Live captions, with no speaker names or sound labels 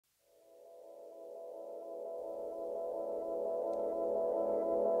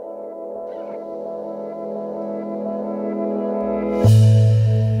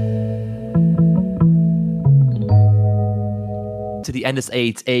the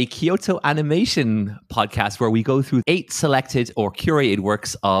NS8, a Kyoto Animation podcast where we go through 8 selected or curated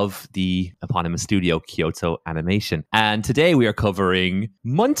works of the eponymous studio, Kyoto Animation. And today we are covering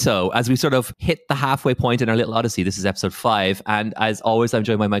Munto as we sort of hit the halfway point in our little odyssey. This is episode 5. And as always, I'm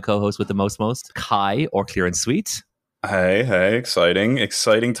joined by my co-host with the most, Kai, or Clearandsweet. Hey,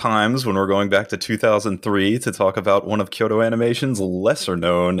 exciting times when we're going back to 2003 to talk about one of Kyoto Animation's lesser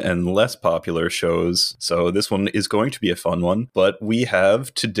known and less popular shows. So this one is going to be a fun one, but we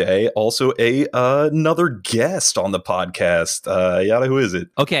have today also another guest on the podcast. Yata, who is it?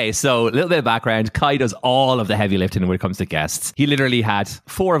 Okay, so a little bit of background. Kai does all of the heavy lifting when it comes to guests. He literally had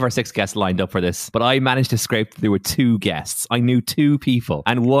 4 of our 6 guests lined up for this, but I managed to scrape through with 2 guests. I knew 2 people,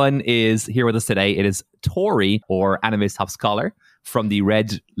 and one is here with us today. It is Tori, or Anime's top scholar, from the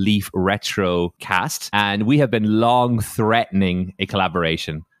Red Leaf Retro cast. And we have been long threatening a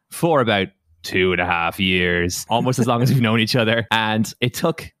collaboration for about 2.5 years, almost as long as we've known each other. And it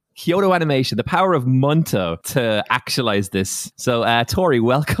took Kyoto Animation, the power of Munto, to actualize this. So, Tori,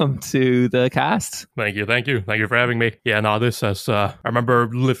 welcome to the cast. Thank you for having me. Yeah, no, this has, I remember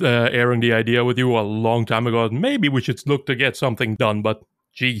airing the idea with you a long time ago. Maybe we should look to get something done, but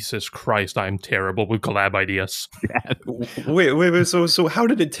Jesus Christ, I'm terrible with collab ideas. Yeah. Wait. So how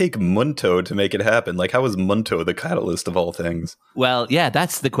did it take Munto to make it happen? Like, how was Munto the catalyst of all things? Well, yeah,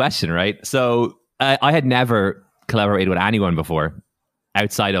 that's the question, right? So I had never collaborated with anyone before,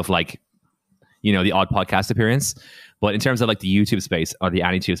 outside of the odd podcast appearance. But in terms of the YouTube space or the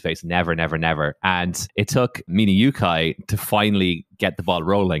AniTube space, never. And it took me and you, Kai, to finally get the ball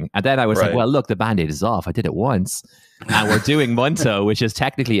rolling. And then I was like, well, look, the Band-Aid is off. I did it once. And we're doing Munto, which is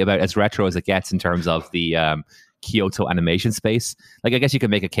technically about as retro as it gets in terms of the Kyoto Animation space. I guess you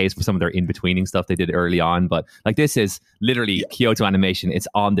can make a case for some of their in-betweening stuff they did early on. But this is literally Kyoto Animation. It's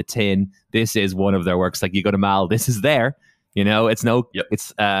on the tin. This is one of their works. You go to Mal, this is there. It's no... Yep.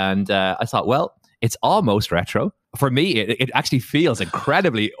 And I thought, well, it's almost retro. For me, it actually feels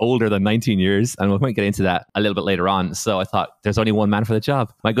incredibly older than 19 years, and we might get into that a little bit later on. So I thought, there's only one man for the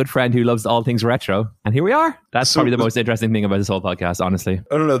job. My good friend who loves all things retro, and here we are. That's probably the most interesting thing about this whole podcast, honestly.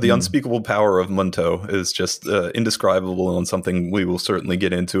 I don't know, the unspeakable power of Munto is just indescribable, and something we will certainly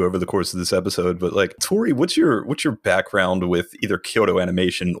get into over the course of this episode. But Tori, what's your background with either Kyoto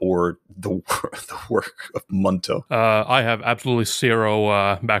Animation or the work of Munto? I have absolutely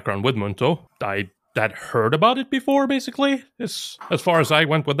zero background with Munto. I had heard about it before, basically, as far as I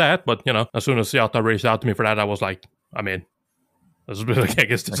went with that. But, as soon as Yata reached out to me for that, I was like, I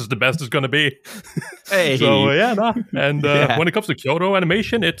guess this is the best it's going to be. Hey. So, And when it comes to Kyoto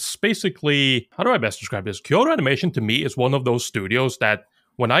Animation, it's basically, how do I best describe this? Kyoto Animation, to me, is one of those studios that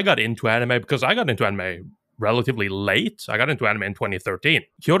when I got into anime, because I got into anime relatively late, I got into anime in 2013.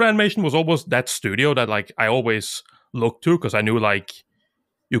 Kyoto Animation was almost that studio that, I always looked to, because I knew,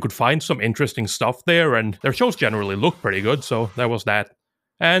 you could find some interesting stuff there, and their shows generally look pretty good, so there was that.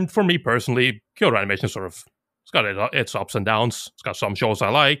 And for me personally, Kyoto Animation it's got its ups and downs. It's got some shows I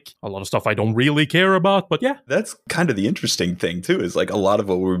like, a lot of stuff I don't really care about, but yeah. That's kind of the interesting thing, too, is a lot of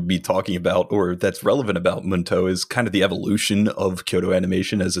what we'll be talking about, or that's relevant about Munto, is kind of the evolution of Kyoto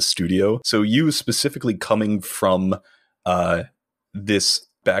Animation as a studio. So you specifically coming from this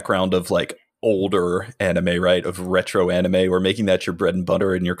background of older anime, right, of retro anime, or making that your bread and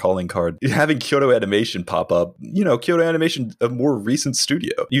butter and your calling card, having Kyoto Animation pop up, Kyoto Animation, a more recent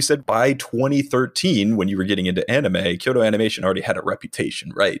studio. You said by 2013, when you were getting into anime, Kyoto Animation already had a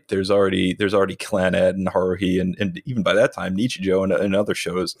reputation, right? There's already Clannad and Haruhi, and even by that time, Nichijou and other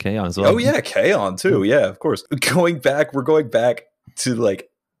shows. K-On as well. Oh yeah, K-On too. Yeah, of course. We're going back to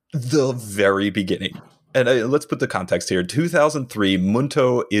the very beginning. And let's put the context here. 2003,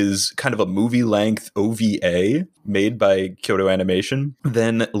 Munto is kind of a movie-length OVA made by Kyoto Animation.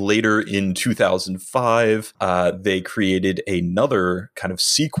 Then later in 2005, they created another kind of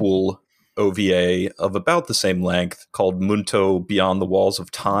sequel OVA of about the same length called Munto Beyond the Walls of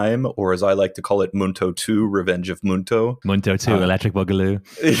Time, or as I like to call it, Munto 2, Revenge of Munto. Munto 2, Electric Boogaloo.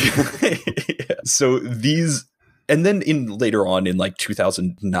 Yeah. So these... And then later on in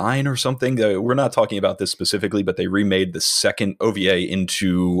 2009 or something, we're not talking about this specifically, but they remade the second OVA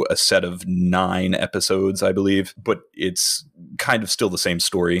into a set of 9 episodes, I believe. But it's kind of still the same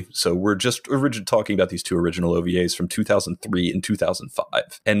story. So we're just talking about these 2 original OVAs from 2003 and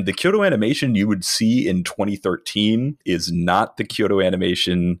 2005. And the Kyoto Animation you would see in 2013 is not the Kyoto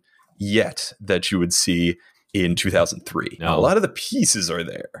Animation yet that you would see in 2003. No. A lot of the pieces are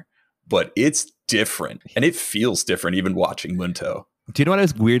there, but it's different, and it feels different even watching Munto. Do you know what I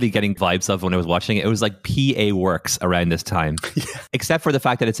was weirdly getting vibes of when I was watching it? It was like PA Works around this time. Except for the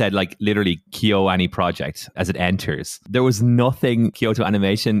fact that it said like literally KyoAni project as it enters. There was nothing Kyoto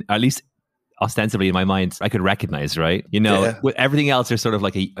Animation, at least ostensibly in my mind, I could recognize, right? You know, with everything else, there's sort of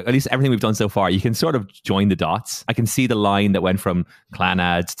like at least everything we've done so far, you can sort of join the dots. I can see the line that went from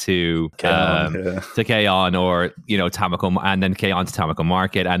Clannad to Kyoani, or, you know, Tamako, and then Kyoani to Tamako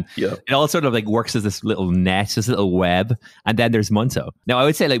Market. And it all sort of like works as this little net, this little web. And then there's Munto. Now, I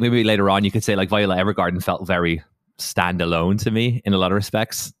would say like maybe later on, you could say like Violet Evergarden felt very standalone to me in a lot of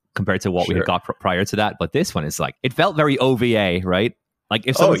respects compared to what we had got prior to that. But this one is like, it felt very OVA, right? Like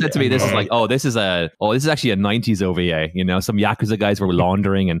if someone said to me, this is like, this is actually a 90s OVA, you know, some Yakuza guys were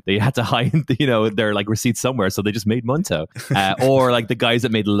laundering and they had to hide, you know, their like receipts somewhere. So they just made Munto. Or like the guys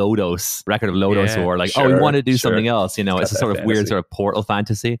that made Lodos, Record of Lodos, or like, we want to do something else. You know, it's a sort of weird sort of portal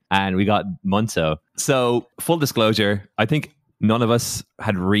fantasy. And we got Munto. So full disclosure, I think none of us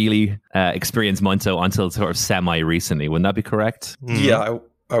had really experienced Munto until sort of semi-recently. Wouldn't that be correct? Yeah,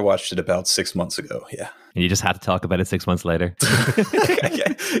 I watched it about 6 months ago. Yeah. And you just had to talk about it 6 months later.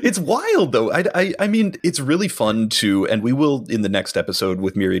 It's wild, though. I mean, it's really fun to, and we will in the next episode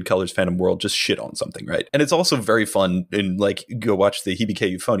with Myriad Colors Phantom World just shit on something, right? And it's also very fun in like go watch the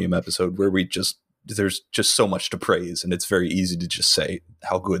Hibike Euphonium episode where there's just so much to praise, and it's very easy to just say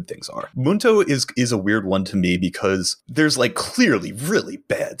how good things are. Munto is a weird one to me because there's like clearly really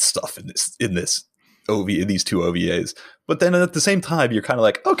bad stuff in this OVA, these two OVAs. But then at the same time, you're kind of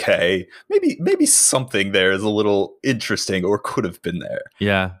like, okay, maybe something there is a little interesting or could have been there.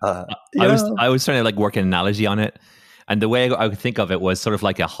 Yeah. I was trying to like work an analogy on it. And the way I would think of it was sort of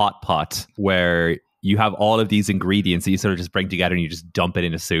like a hot pot where you have all of these ingredients that you sort of just bring together and you just dump it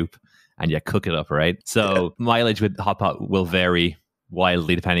in a soup and you cook it up, right? So mileage with hot pot will vary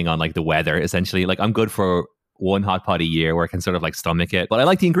wildly depending on like the weather, essentially. Like I'm good for one hot pot a year where I can sort of like stomach it. But I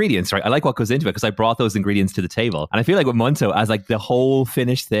like the ingredients, right? I like what goes into it because I brought those ingredients to the table. And I feel like with Munto, as like the whole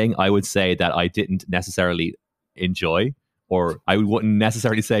finished thing, I would say that I didn't necessarily enjoy, or I wouldn't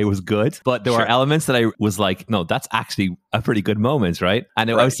necessarily say it was good. But there were elements that I was like, no, that's actually a pretty good moment, right? And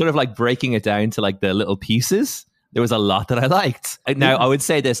I was sort of like breaking it down to like the little pieces. There was a lot that I liked. Now, I would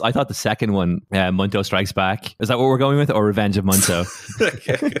say this. I thought the second one, Munto Strikes Back, is that what we're going with? Or Revenge of Munto?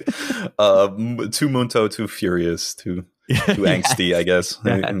 Too Munto, too furious, too angsty, I guess.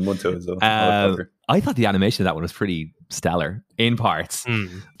 And Munto is I thought the animation of that one was pretty stellar in parts.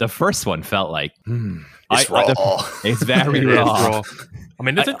 The first one felt like... It's raw. It's very raw. I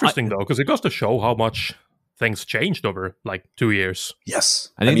mean, it's interesting, though, because it goes to show how much things changed over like 2 years. Yes.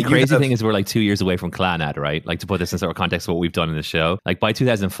 I think the crazy thing is we're like 2 years away from Clannad, right? Like to put this in sort of context of what we've done in the show. Like by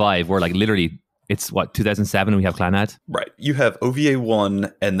 2005, we're like literally, it's what, 2007 we have Clannad? Right. You have OVA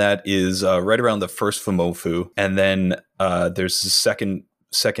 1, and that is right around the first Fumofu. And then there's the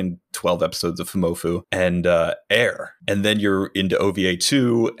second 12 episodes of Fumofu and Air. And then you're into OVA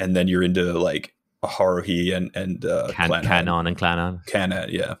 2, and then you're into like Haruhi and Canon and Clanon. Canon,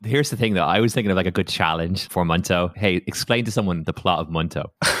 yeah. Here's the thing, though. I was thinking of like a good challenge for Munto. Hey, explain to someone the plot of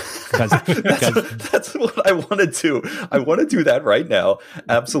Munto. That's what I want to do. I want to do that right now.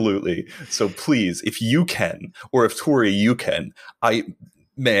 Absolutely. So please, if you can, or if Tori, you can, I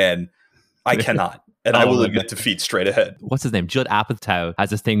cannot. And I will admit defeat straight ahead. What's his name? Judd Apatow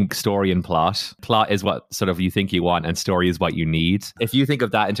has this thing, story and plot. Plot is what sort of you think you want, and story is what you need. If you think of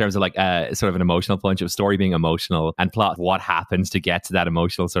that in terms of like sort of an emotional punch, of story being emotional, and plot, what happens to get to that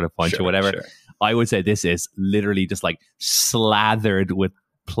emotional sort of punch or whatever, I would say this is literally just like slathered with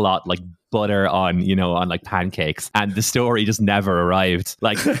plot, like butter on, you know, on like pancakes, and the story just never arrived.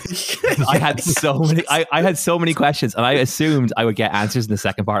 Like I had so many questions, and I assumed I would get answers in the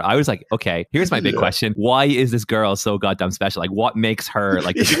second part. I was like, okay, here's my big question: why is this girl so goddamn special? Like, what makes her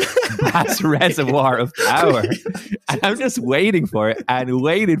like this vast reservoir of power? And I'm just waiting for it, and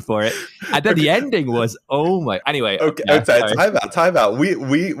then the ending was, oh my. Anyway, time out. We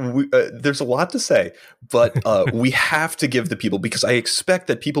there's a lot to say, but we have to give the people, because I expect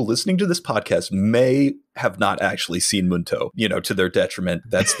that people listening to this podcast may have not actually seen Munto, you know, to their detriment.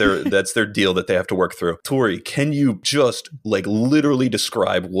 That's their deal that they have to work through. Tori, can you just like literally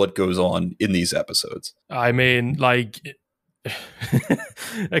describe what goes on in these episodes? I mean, like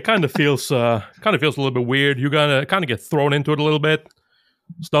it kind of feels a little bit weird. You're gonna kind of get thrown into it a little bit.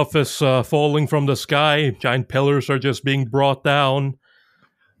 Stuff is falling from the sky. Giant pillars are just being brought down.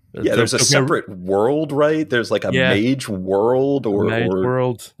 Yeah, there's a separate world, right? There's like a mage world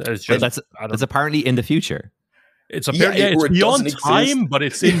world. That's apparently in the future. It's it's beyond time, but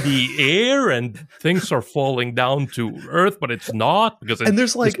it's in the air, and things are falling down to Earth, but it's not because and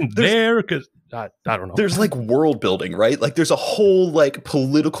there's there because I don't know. There's like world building, right? Like there's a whole like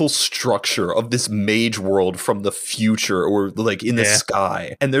political structure of this mage world from the future or like in the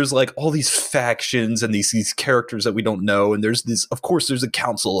sky. And there's like all these factions and these characters that we don't know. And there's this, of course, there's a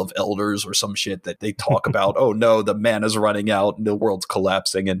council of elders or some shit that they talk about. Oh no, the mana's running out and the world's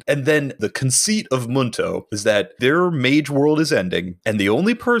collapsing. And then the conceit of Munto is that their mage world is ending. And the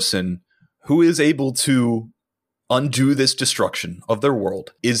only person who is able to undo this destruction of their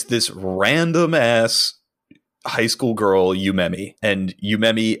world is this random ass high school girl Yumemi. And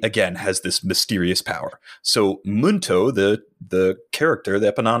Yumemi again has this mysterious power. So Munto, the character, the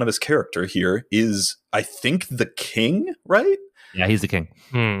eponymous character here, is I think the king, right? Yeah, he's the king.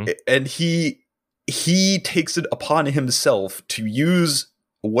 And he takes it upon himself to use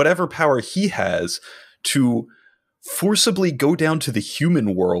whatever power he has to forcibly go down to the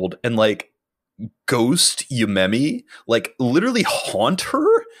human world and like ghost Yumemi, like literally haunt her,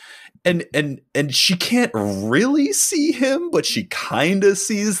 and she can't really see him, but she kind of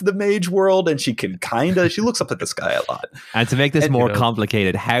sees the mage world, and she looks up at the sky a lot. And to make this more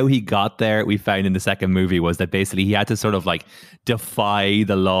complicated, how he got there, we found in the second movie, was that basically he had to sort of like defy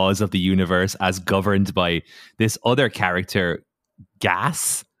the laws of the universe as governed by this other character,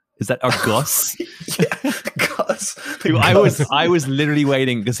 Gas. Is that or Gus? Yeah, Gus. I was literally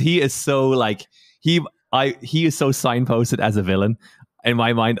waiting because he is so like he is so signposted as a villain in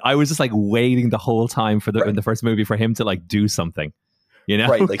my mind. I was just like waiting the whole time in the first movie for him to like do something, you know?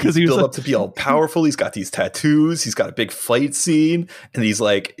 Right, like he's built up to be all powerful. He's got these tattoos. He's got a big fight scene, and he's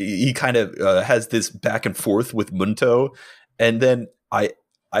like he kind of has this back and forth with Munto, and then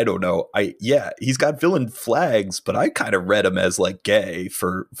I don't know. He's got villain flags, but I kind of read him as like gay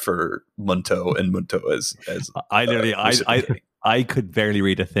for Munto, and Munto as I could barely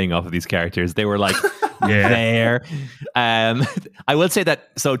read a thing off of these characters. They were like there. I will say that,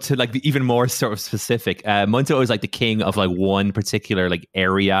 so to like be even more sort of specific, Munto is like the king of like one particular like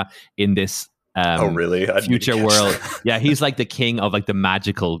area in this really? future world. Yeah, he's like the king of like the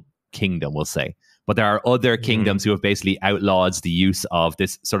magical kingdom, we'll say. But there are other kingdoms who have basically outlawed the use of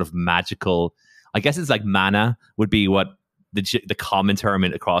this sort of magical, I guess it's like mana would be what the common term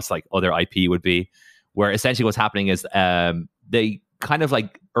across like other IP would be, where essentially what's happening is they kind of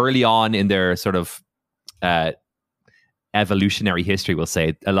like early on in their sort of evolutionary history, we'll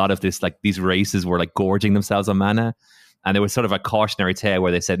say, a lot of this, like these races were like gorging themselves on mana. And there was sort of a cautionary tale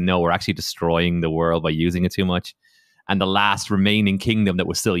where they said, no, we're actually destroying the world by using it too much. And the last remaining kingdom that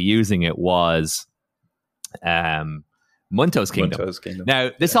was still using it was Munto's kingdom.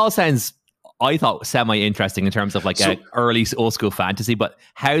 Now, this all sounds, I thought, semi-interesting in terms of like an early old school fantasy, but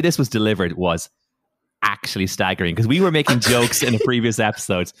how this was delivered was actually staggering, because we were making jokes in the previous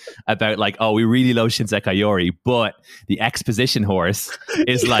episodes about like, oh, we really love Shinsekai Yori, but the exposition horse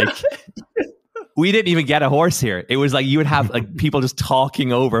is like we didn't even get a horse here. It was like you would have like people just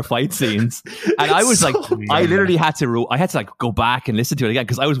talking over fight scenes, and I was like, I literally had to like go back and listen to it again,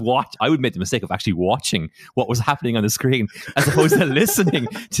 because I would make the mistake of actually watching what was happening on the screen as opposed to listening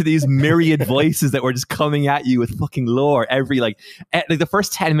to these myriad voices that were just coming at you with fucking lore. Every like the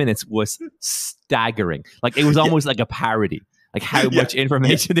first 10 minutes was staggering. Like it was almost like a parody. Like how much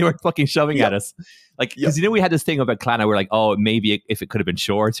information they were fucking shoving at us. Like, because you know, we had this thing about Clana, we're like, oh, maybe if it could have been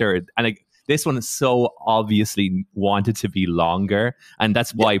shorter, and like this one is so obviously wanted to be longer, and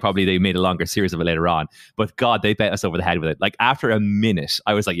that's why probably they made a longer series of it later on. But God, they bet us over the head with it. Like after a minute,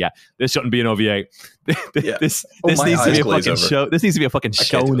 I was like, yeah, this shouldn't be an OVA. This needs to be a fucking show. This needs to be a fucking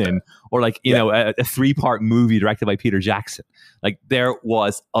shonen, or like you know a 3-part movie directed by Peter Jackson. Like there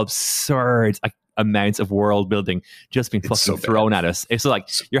was absurd amounts of world building just being fucking thrown at us. It's like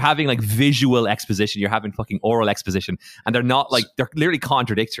you're having like visual exposition, you're having fucking oral exposition, and they're not like, they're literally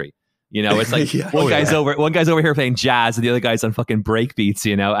contradictory. You know, it's like one guy's over here playing jazz and the other guy's on fucking break beats,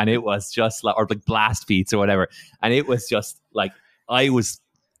 you know, and it was just like, or like blast beats or whatever. And it was just like, I was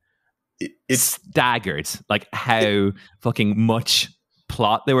staggered, like how fucking much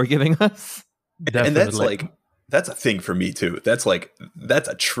plot they were giving us. Definitely. And that's like, that's a thing for me too. That's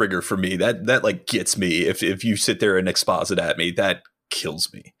a trigger for me. That like gets me. If you sit there and exposit at me, that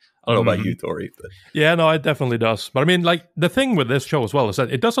kills me. I don't know about you, Tori. But. Yeah, no, it definitely does. But I mean, like, the thing with this show as well is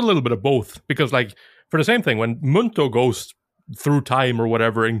that it does a little bit of both. Because, like, for the same thing, when Munto goes through time or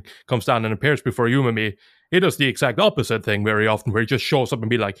whatever and comes down and appears before Yumemi, it does the exact opposite thing very often, where he just shows up and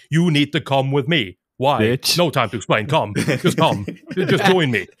be like, you need to come with me. Why? Bitch. No time to explain. Come. Just come. Just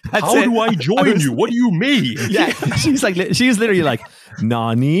join me. How do I join you? What do you mean? Yeah. She's literally like,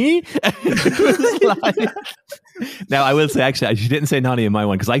 Nani? Now, I will say, actually, she didn't say Nani in my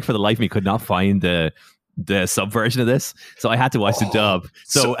one, because I, for the life of me, could not find the the sub version of this, so I had to watch the dub.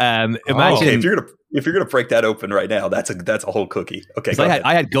 So imagine okay, if you're gonna break that open right now, that's a whole cookie. Okay, so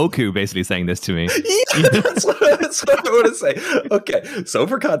I had Goku basically saying this to me. Yeah, that's what I want to say. Okay, so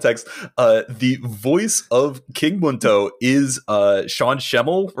for context, the voice of King Munto is Sean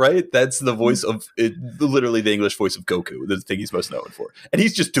Schemmel, right? That's the voice of literally the English voice of Goku, the thing he's most known for, and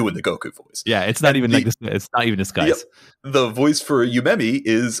he's just doing the Goku voice. Yeah, it's not even like this. It's not even disguised. Yep, the voice for Yumemi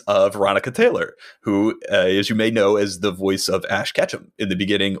is Veronica Taylor, who, as you may know, is the voice of Ash Ketchum in the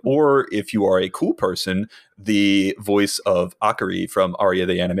beginning, or if you are a cool person, the voice of Akari from Aria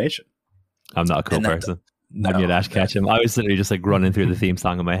the Animation. I'm not a cool person. I'm your Ash Ketchum. I was literally just like running through the theme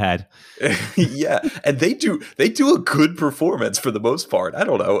song in my head. Yeah, and they do a good performance for the most part. I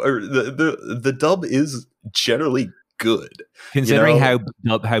don't know, or the dub is generally good, considering how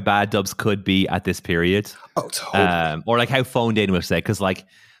bad dubs could be at this period. Oh, totally. Or like how phoned in, we'll say, because like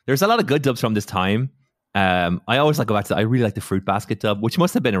there's a lot of good dubs from this time. I always like go back to. I really like the Fruit Basket dub, which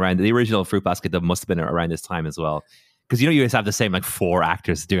must have been around. The original Fruit Basket dub must have been around this time as well, because you always have the same like 4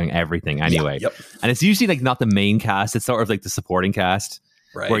 actors doing everything anyway. Yep. And it's usually like not the main cast; it's sort of like the supporting cast,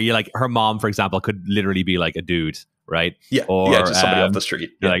 right? Where you like her mom, for example, could literally be like a dude, right? Yeah, or just somebody off the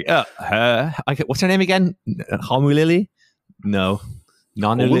street. You're like, what's her name again? Homulili? No,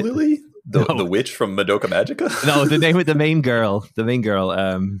 Homulili? The witch from Madoka Magica? No, the name of the main girl.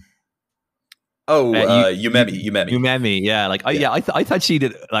 Yumemi, yeah. Like, I thought she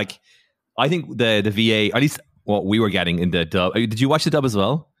did. Like, I think the VA, at least what we were getting in the dub. Did you watch the dub as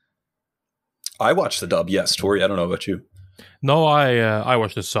well? I watched the dub. Yes, Tori. I don't know about you. No, I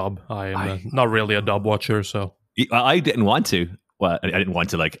watched the sub. I'm not really a dub watcher, so I didn't want to. Well, I didn't want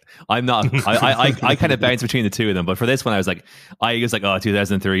to. Like, I'm not. I kind of bounce between the two of them. But for this one, I was like, oh,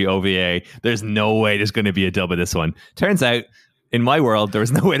 2003 OVA. There's no way there's going to be a dub of this one. Turns out, in my world, there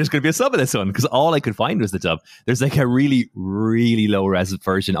was no way there's going to be a sub of this one, because all I could find was the dub. There's like a really, really low res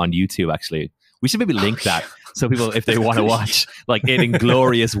version on YouTube, actually. We should maybe link that so people, if they want to watch like it in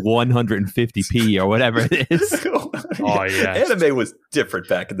glorious 150p or whatever it is. Oh, yeah. Anime was different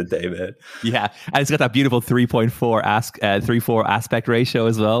back in the day, man. Yeah. And it's got that beautiful 3.4 aspect ratio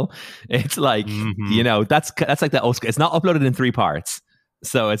as well. It's like, that's like the, it's not uploaded in 3 parts.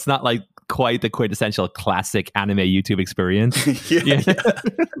 So it's not like quite the quintessential classic anime YouTube experience. Yeah.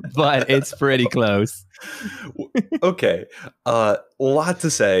 But it's pretty close. Okay. A lot to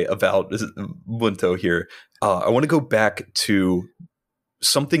say about Munto here. I want to go back to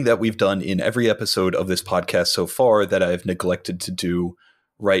something that we've done in every episode of this podcast so far that I've neglected to do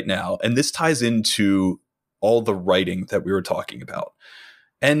right now. And this ties into all the writing that we were talking about.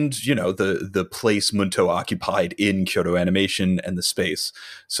 And, the place Munto occupied in Kyoto Animation and the space.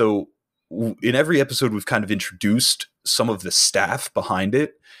 So in every episode, we've kind of introduced some of the staff behind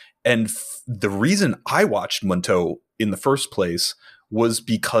it. And the reason I watched Munto in the first place was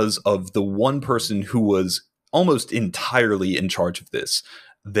because of the one person who was almost entirely in charge of this.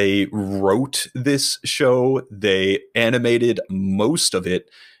 They wrote this show, they animated most of it,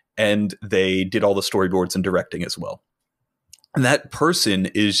 and they did all the storyboards and directing as well. And that person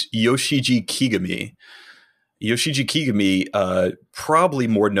is Yoshiji Kigami. Yoshiji Kigami, probably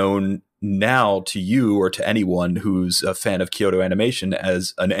more known now to you or to anyone who's a fan of Kyoto Animation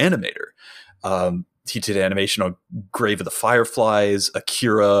as an animator. He did animation on Grave of the Fireflies,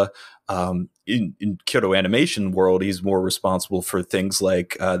 Akira. In Kyoto Animation world, he's more responsible for things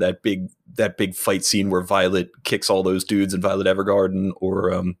like that big fight scene where Violet kicks all those dudes in Violet Evergarden,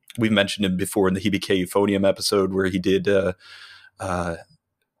 or we've mentioned him before in the Hibike Euphonium episode where he did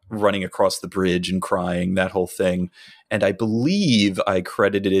running across the bridge and crying, that whole thing. And I believe I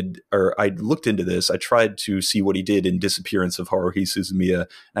looked into this. I tried to see what he did in Disappearance of Haruhi Suzumiya.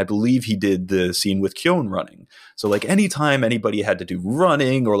 And I believe he did the scene with Kyoan running. So like anytime anybody had to do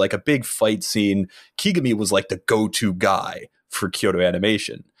running or like a big fight scene, Kigami was like the go-to guy for Kyoto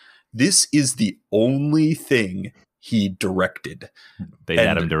Animation. This is the only thing he directed. They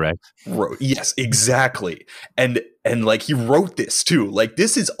had him direct. Yes, exactly. And like he wrote this too. Like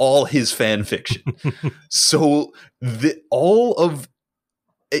this is all his fan fiction. So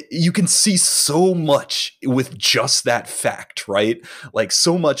you can see so much with just that fact, right? Like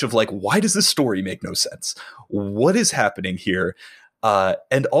so much of like, why does this story make no sense? What is happening here?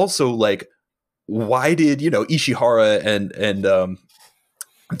 And also like, why did, Ishihara and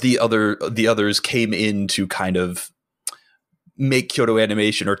the others came in to kind of make Kyoto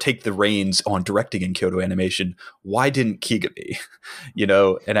Animation or take the reins on directing in Kyoto Animation. Why didn't Kigami?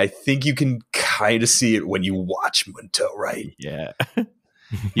 And I think you can kind of see it when you watch Munto, right? Yeah.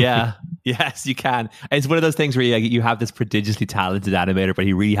 Yeah. Yes, you can. It's one of those things where you have this prodigiously talented animator, but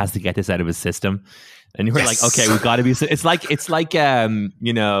he really has to get this out of his system. And you're like, okay, we've got to be. It's like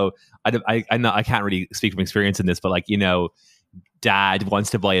you know, I can't really speak from experience in this, but like, you know, dad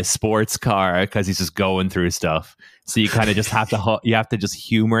wants to buy a sports car because he's just going through stuff. So you kind of just have to just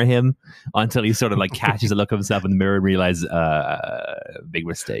humor him until he sort of like catches a look of himself in the mirror and realizes, big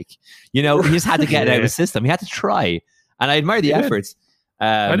mistake. You know, he just had to get it out of his system. He had to try, and I admire the efforts.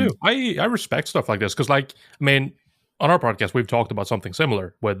 I do. I respect stuff like this because, like, I mean, on our podcast we've talked about something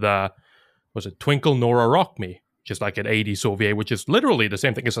similar with was it Twinkle Nora Rock Me, just like an 80s OVA, which is literally the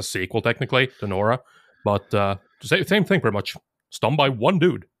same thing as a sequel technically to Nora, but same thing pretty much. It's done by one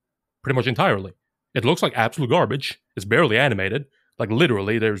dude, pretty much entirely. It looks like absolute garbage. It's barely animated. Like,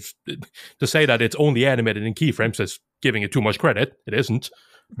 literally, there's... To say that it's only animated in keyframes is giving it too much credit. It isn't.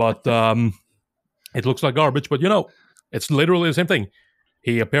 But it looks like garbage. But, you know, it's literally the same thing.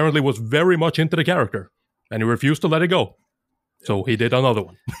 He apparently was very much into the character, and he refused to let it go. So he did another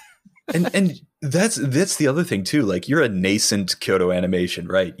one. and that's the other thing, too. Like, you're a nascent Kyoto Animation,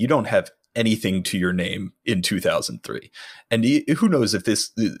 right? You don't have anything to your name in 2003, and who knows if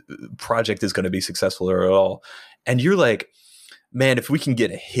this project is going to be successful or at all. And you're like, man, if we can get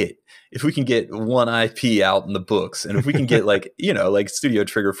a hit, if we can get one IP out in the books, and if we can get like, you know, like Studio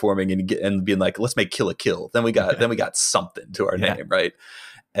Trigger forming and being like, let's make Kill la Kill, then we got something to our name, right?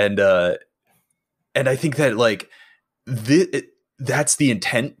 And I think that like that's the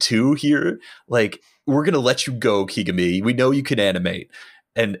intent too here. Like, we're gonna let you go, Kigami. We know you can animate,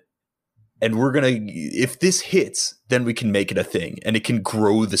 and we're going to, if this hits, then we can make it a thing. And it can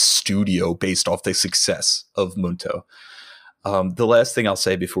grow the studio based off the success of Munto. The last thing I'll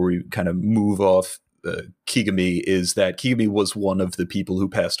say before we kind of move off Kigami is that Kigami was one of the people who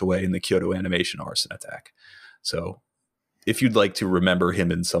passed away in the Kyoto Animation arson attack. So if you'd like to remember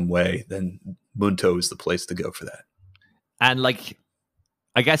him in some way, then Munto is the place to go for that. And like,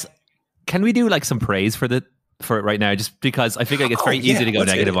 I guess, can we do like some praise for it right now, just because I think like it's very easy to go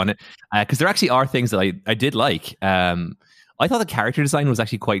negative on it, because there actually are things that I did like. I thought the character design was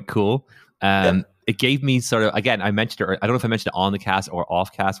actually quite cool. It gave me sort of, again, I mentioned it, or I don't know if I mentioned it on the cast or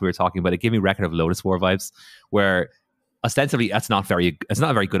off cast we were talking, but it gave me Record of Lotus War vibes, where ostensibly it's not a very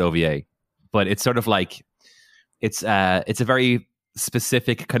good OVA, but it's sort of like it's a very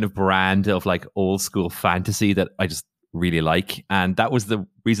specific kind of brand of like old school fantasy that I just really like. And that was the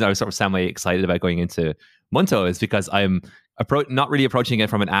reason I was sort of semi excited about going into Munto, is because I'm not really approaching it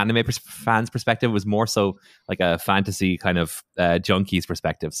from an anime fan's perspective. It was more so like a fantasy kind of junkies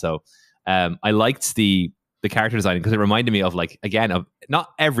perspective. So I liked the character design because it reminded me of, like, again, of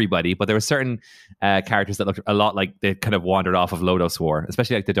not everybody, but there were certain characters that looked a lot like they kind of wandered off of Lodoss War,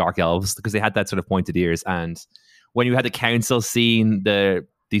 especially like the Dark Elves, because they had that sort of pointed ears. And when you had the council scene, the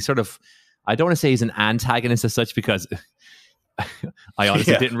sort of, I don't want to say he's an antagonist as such, because I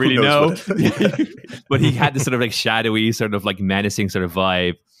honestly didn't really know. But he had this sort of like shadowy, sort of like menacing sort of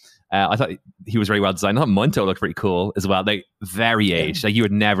vibe. I thought he was very well designed. I thought Munto looked pretty cool as well. Like, very aged. Like, you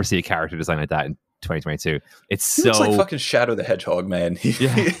would never see a character design like that in 2022. He looks like fucking Shadow the Hedgehog, man.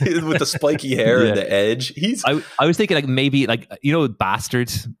 With the spiky hair and the edge. I was thinking like maybe like, you know,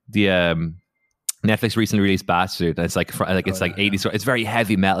 Bastard, the Netflix recently released Bastard. It's like 80s. It's very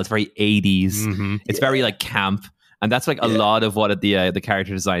heavy metal. It's very 80s. Mm-hmm. It's very like camp. And that's like a lot of what the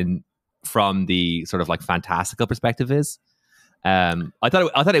character design from the sort of like fantastical perspective is. I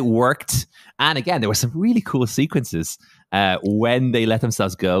thought it worked. And again, there were some really cool sequences when they let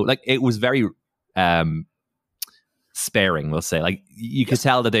themselves go. Like, it was very sparing, we'll say. Like, you could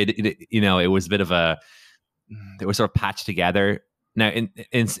tell that it was a bit of they were sort of patched together. Now,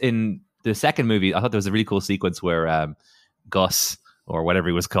 in the second movie, I thought there was a really cool sequence where Gus, or whatever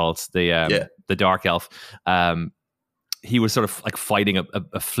he was called, the Dark Elf, he was sort of like fighting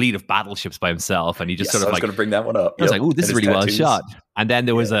a fleet of battleships by himself, and he just sort of, I was going to bring that one up. I was like, "Ooh, this is really well shot." And then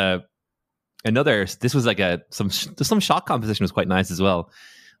there was another. This was like some shot composition was quite nice as well.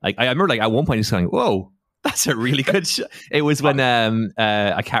 Like, I remember, like, at one point, just going, "Whoa, that's a really good shot." It was when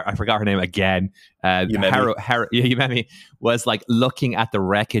I forgot her name again. Yumemi was like looking at the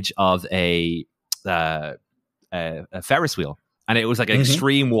wreckage of a Ferris wheel, and it was like an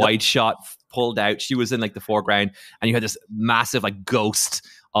extreme wide shot pulled out. She was in like the foreground, and you had this massive like ghost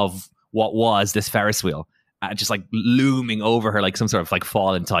of what was this Ferris wheel just like looming over her like some sort of like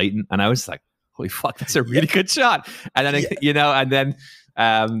fallen titan. And I was like, holy fuck, that's a really good shot. And then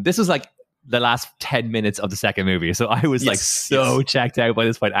this was like the last 10 minutes of the second movie, so I was checked out by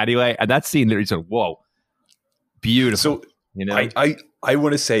this point anyway. And that scene literally said, whoa, beautiful. So You know, I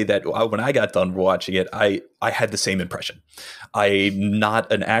want to say that when I got done watching it, I had the same impression. I'm not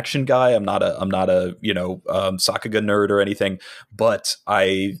an action guy. I'm not a Sakuga nerd or anything, but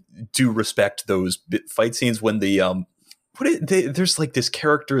I do respect those fight scenes when there's like this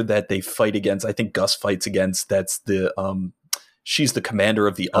character that they fight against. I think Gus fights against. That's the she's the commander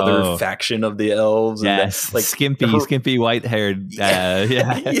of the other faction of the elves. Yes, and like skimpy white-haired. Yeah. And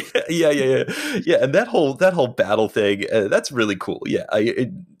that whole battle thing, that's really cool. Yeah,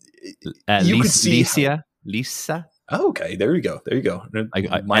 you could see Lisa. Oh, okay, there you go.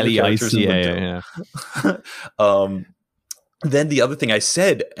 L-E-I-C-A. Then the other thing I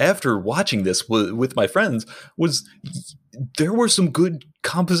said after watching this with my friends was there were some good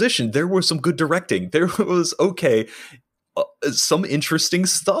composition. There was some good directing. There was some interesting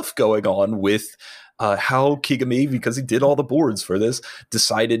stuff going on with how Kigami, because he did all the boards for this,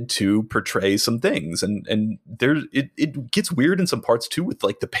 decided to portray some things, and there it gets weird in some parts too with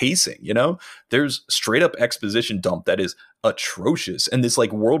like the pacing. You know, there's straight up exposition dump that is atrocious, and this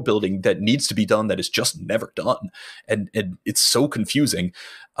like world building that needs to be done that is just never done, and it's so confusing.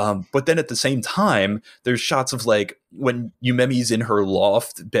 But then at the same time, there's shots of like when Yumemi's in her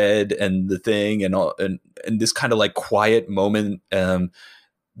loft bed and the thing, and this kind of like quiet moment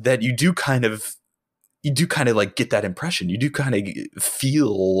that you do kind of like get that impression. You do kind of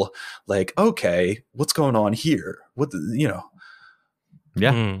feel like, okay, what's going on here?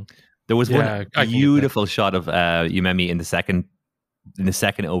 Yeah. There was one beautiful shot of Yumemi in the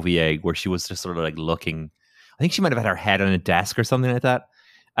second OVA where she was just sort of like looking. I think she might have had her head on a desk or something like that.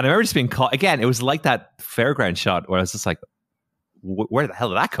 And I remember just being caught again. It was like that fairground shot where I was just like, where the hell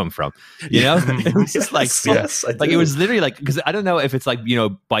did that come from? You know, it was just like, it was literally like, because I don't know if it's like, you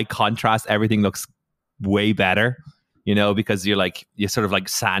know, by contrast, everything looks way better, you know, because you're sort of like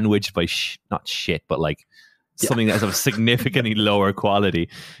sandwiched by not shit, but like something that's of significantly lower quality.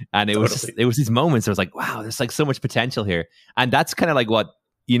 And it was these moments I was like, wow, there's like so much potential here. And that's kind of like what,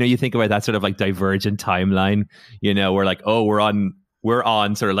 you know, you think about that sort of like divergent timeline, you know, we're like, oh, we're on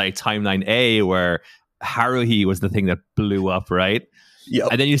sort of like timeline A where Haruhi was the thing that blew up, right? Yep.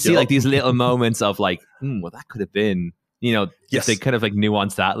 And then you see like these little moments of like, well, that could have been, you know, if they could have like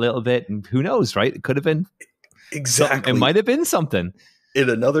nuanced that a little bit, and who knows, right? It could have been exactly. It might have been something. In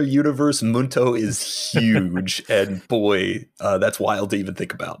another universe, Munto is huge, and boy, that's wild to even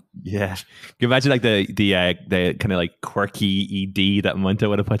think about. Yeah, can you imagine like the kind of like quirky ED that Munto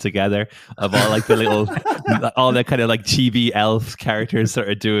would have put together of all like the little, all the kind of like chibi elf characters sort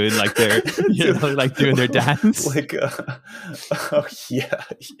of doing like their, you know, like doing their dance. Like,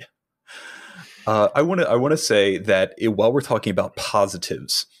 I want to say that while we're talking about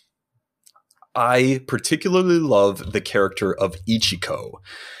positives, I particularly love the character of Ichiko.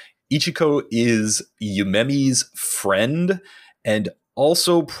 Ichiko is Yumemi's friend, and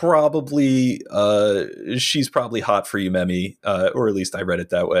also probably she's probably hot for Yumemi, or at least I read it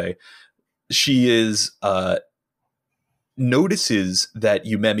that way. She is notices that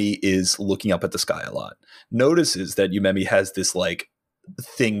Yumemi is looking up at the sky a lot. Notices that Yumemi has this like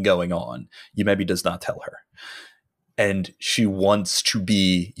thing going on. Yumemi does not tell her. And she wants to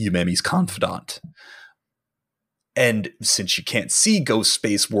be Yumemi's confidant. And since she can't see Ghost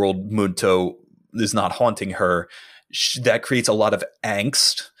Space World, Munto is not haunting her. That creates a lot of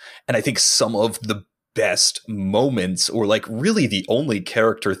angst. And I think some of the best moments, or like really the only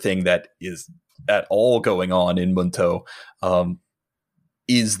character thing that is at all going on in Munto,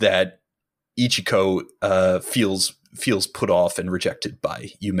 is that Ichiko feels put off and rejected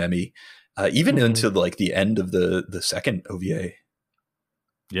by Yumemi. Even into like the end of the second OVA.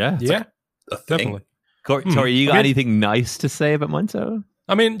 Yeah. Like a thing. Definitely. Tori, you got anything nice to say about Munto?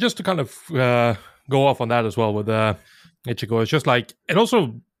 I mean, just to kind of go off on that as well with Ichiko, it's just like, it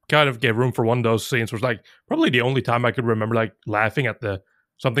also kind of gave room for one of those scenes where it's like probably the only time I could remember like laughing at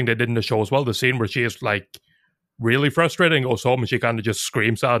something they did in the show as well. The scene where she is like really frustrated and goes home and she kind of just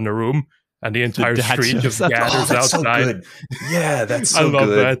screams out in the room. And the entire street just gathers outside. So good. Yeah, that's so good. I love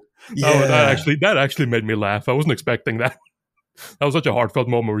that. Yeah. That actually made me laugh. I wasn't expecting that. That was such a heartfelt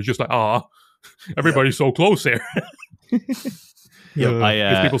moment where it's just like, everybody's so close here.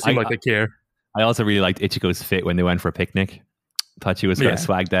 Because people seem like they care. I also really liked Ichiko's fit when they went for a picnic. Thought she was kind of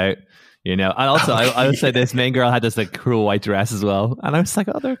swagged out, you know. And also, I would say this main girl had this like cool white dress as well. And I was like,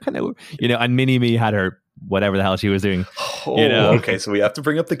 they're kind of, you know. And Mini-Me had her whatever the hell she was doing. You know? Okay, so we have to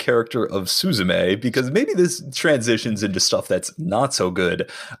bring up the character of Suzume, because maybe this transitions into stuff that's not so good.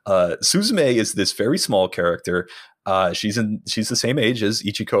 Suzume is this very small character. She's the same age as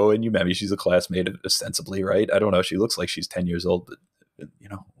Ichiko and Yumemi. She's a classmate ostensibly, right? I don't know. She looks like she's 10 years old, but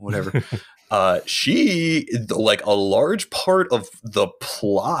whatever. She, like, a large part of the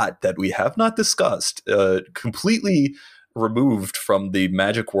plot that we have not discussed, completely removed from the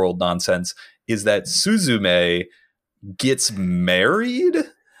magic world nonsense, is that Suzume gets married.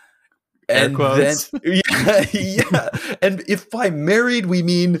 And then, yeah. And if by married we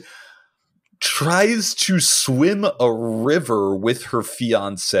mean tries to swim a river with her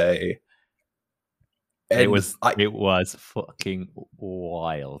fiance. And it was fucking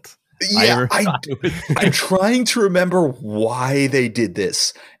wild. Yeah, I'm trying to remember why they did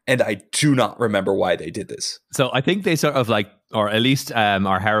this, and I do not remember why they did this. So I think they sort of like, or at least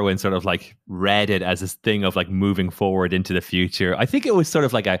our heroine sort of like read it as this thing of like moving forward into the future. I think it was sort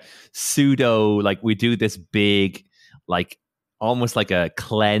of like a pseudo, like we do this big, like almost like a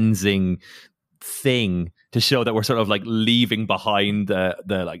cleansing thing to show that we're sort of like leaving behind the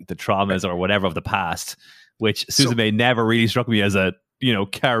traumas or whatever of the past, which Suzume never really struck me as a,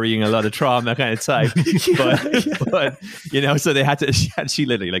 carrying a lot of trauma kind of type. But so they had to, she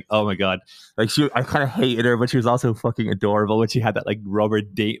literally, like, oh my God. Like, I kind of hated her, but she was also fucking adorable when she had that like rubber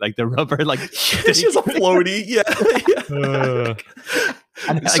date, like the rubber, like. She was a floaty. Yeah.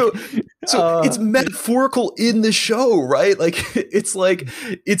 So it's metaphorical in the show, right? Like, it's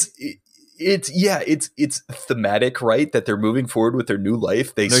thematic, right? That they're moving forward with their new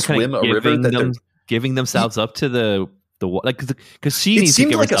life. They're swim a river that they're giving themselves up to the like, because she it needs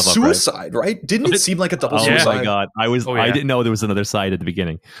seemed to give like a herself suicide, right? Didn't it seem like a double suicide? Oh my God, I didn't know there was another side at the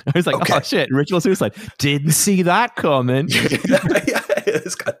beginning. I was like, oh shit, ritual suicide. Didn't see that coming.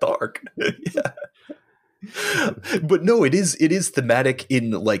 It's got dark. Yeah, but no, it is thematic in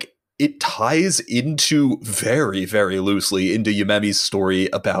like. It ties into very, very loosely into Yumemi's story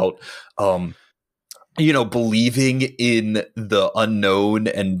about, believing in the unknown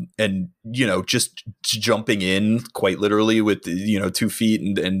and just jumping in quite literally with 2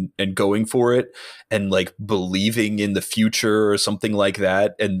 feet and going for it, and like believing in the future or something like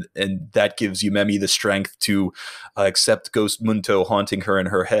that, and that gives Yumemi the strength to accept Ghost Munto haunting her in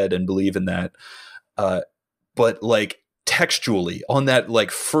her head and believe in that. But like. Textually, on that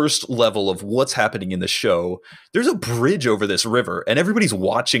like first level of what's happening in the show, there's a bridge over this river and everybody's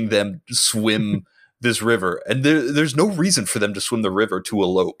watching them swim this river, and there's no reason for them to swim the river to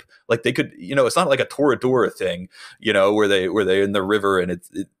elope. Like they could, it's not like a Toradora thing, where they're in the river and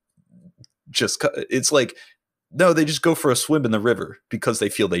it's like, no, they just go for a swim in the river because they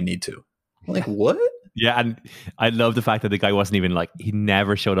feel they need to. Like, what? Yeah, and I love the fact that the guy wasn't even like, he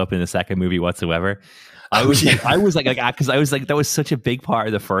never showed up in the second movie whatsoever. I was like, because I was like, that was such a big part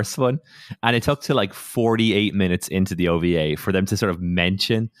of the first one, and it took to like 48 minutes into the OVA for them to sort of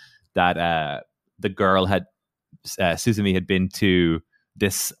mention that the girl had Suzume had been to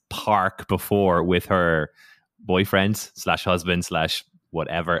this park before with her boyfriend / husband /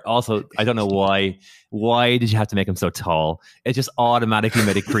 whatever. Also, I don't know why did you have to make him so tall? It just automatically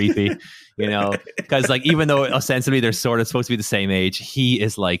made it creepy, because like even though ostensibly they're sort of supposed to be the same age, he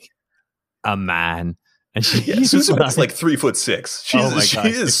is like a man. And Suzume's like 3'6". She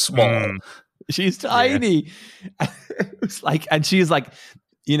is small. She's tiny. Yeah. It's like, and she's like,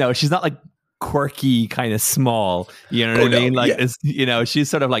 she's not like quirky kind of small. You know what I mean? Like, it's, she's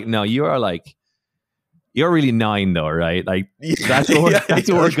sort of like, no, you are like, you're really 9 though, right? Like that's what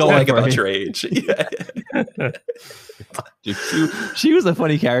we're going for. About your age. Yeah. She was a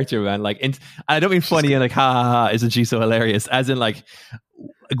funny character, man. Like, and I don't mean funny and like, ha ha ha, isn't she so hilarious? As in like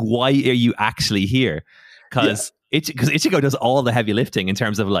why are you actually here? Because Ichigo does all the heavy lifting in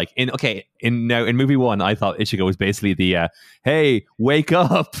terms of like in movie 1 I thought Ichigo was basically the hey, wake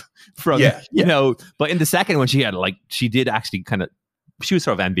up from but in the second one she did actually kind of, she was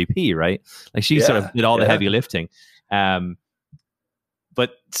sort of MVP, right? Like she sort of did all the heavy lifting, but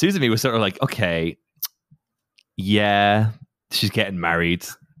Suzume was sort of like, okay, she's getting married,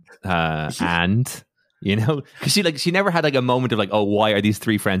 and because she never had like a moment of like, oh, why are these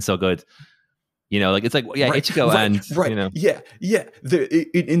 3 friends so good? Like it's like, Ichigo and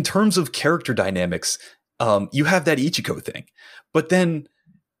in terms of character dynamics, you have that Ichigo thing, but then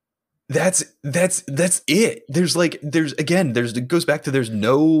that's it. It goes back to, there's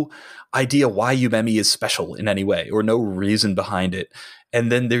no idea why Yumemi is special in any way, or no reason behind it,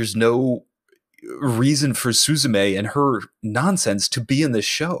 and then there's no reason for Suzume and her nonsense to be in this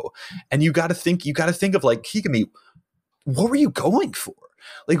show. And you got to think of like, Kigami, what were you going for?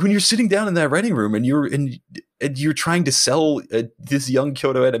 Like when you're sitting down in that writing room and you're trying to sell this young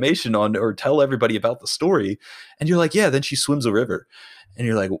Kyoto Animation on, or tell everybody about the story, and you're like, then she swims a river, and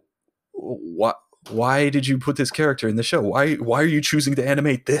you're like, why did you put this character in the show? Why are you choosing to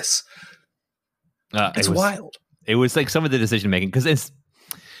animate this? It's wild. It was like some of the decision making, because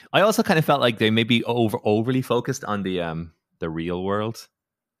I also kind of felt like they maybe overly focused on the real world,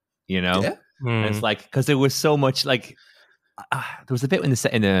 you know. Yeah. And it's like, because there was so much like there was a bit in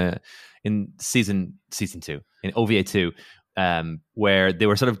season 2 in OVA 2 where they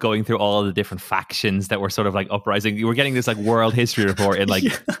were sort of going through all the different factions that were sort of like uprising. You were getting this like world history report in like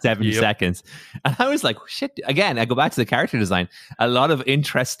 7 seconds, and I was like, shit. Again, I go back to the character design. A lot of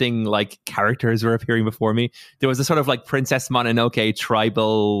interesting like characters were appearing before me. There was a sort of like Princess Mononoke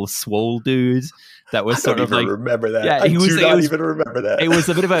tribal swole dude that was sort of like, remember that. Yeah, I do not even remember that. It was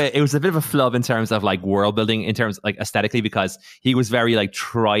a bit of a flub in terms of like world building, in terms like aesthetically, because he was very like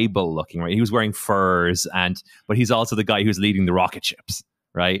tribal looking, right? He was wearing furs, but he's also the guy who's leading the rocket ships,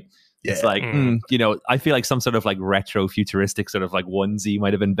 right? Yeah. It's like, you know, I feel like some sort of like retro futuristic sort of like onesie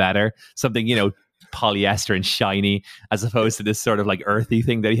might have been better. Something, you know, polyester and shiny, as opposed to this sort of like earthy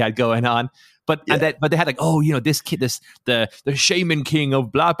thing that he had going on. But but they had like, oh, you know, this kid, the shaman king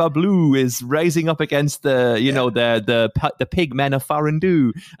of blah blah blue is rising up against the, you know, the pig men of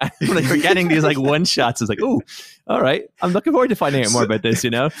Farandu. And like we're getting these like one shots. It's like, oh, all right, I'm looking forward to finding out more about this. You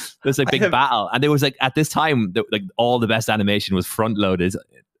know, there's a big battle, and there was like at this time, like all the best animation was front loaded,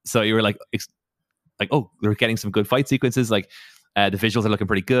 so you were like, oh, we're getting some good fight sequences, like. The visuals are looking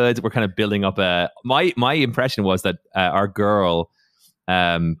pretty good. We're kind of building up my impression was that our girl,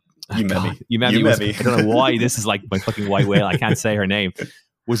 Yumemi was, I don't know why this is like my fucking white whale, I can't say her name,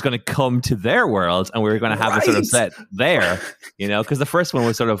 was going to come to their world, and we were going to have it sort of set there, you know, because the first one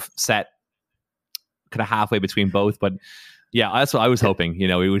was sort of set kind of halfway between both. But yeah, that's what I was hoping. You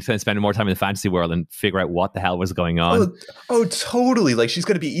know, we would spend more time in the fantasy world and figure out what the hell was going on. Oh, totally. Like she's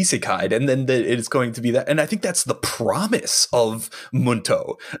going to be isekai'd, and then it's going to be that. And I think that's the promise of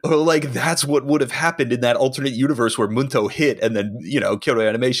Munto. Like that's what would have happened in that alternate universe where Munto hit, and then, you know, Kyoto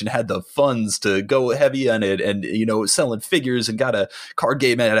Animation had the funds to go heavy on it, and, you know, selling figures and got a card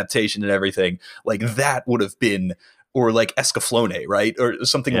game adaptation and everything. Like that would have been. Or like Escaflowne, right? Or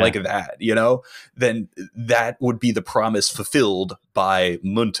something like that, you know? Then that would be the promise fulfilled by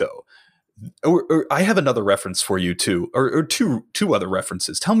Munto. Or I have another reference for you too, or two other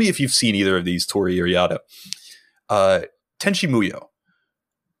references. Tell me if you've seen either of these, Tori or Yata. Tenchi Muyo.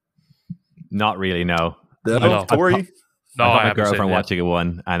 Not really, no. Tori? No, I have a girlfriend watching it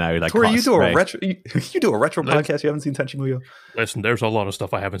one, and I like. Tori, you do a retro podcast. You haven't seen Tenchi Muyo? Listen, there's a lot of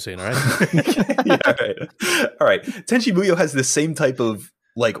stuff I haven't seen. All right, all right. Tenchi Muyo has the same type of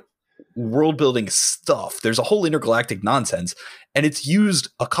like world building stuff. There's a whole intergalactic nonsense, and it's used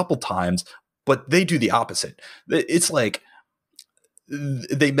a couple times, but they do the opposite. It's like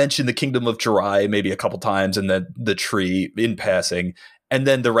they mention the kingdom of Jirai maybe a couple times, and then the tree in passing, and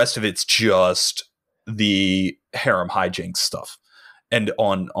then the rest of it's just the harem hijinks stuff and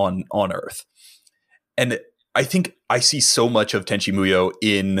on Earth. And I think I see so much of Tenchi Muyo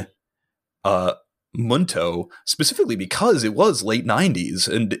in Munto, specifically because it was late 90s,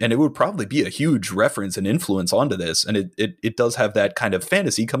 and it would probably be a huge reference and influence onto this. And it does have that kind of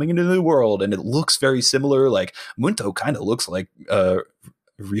fantasy coming into the world, and it looks very similar. Like Munto kind of looks like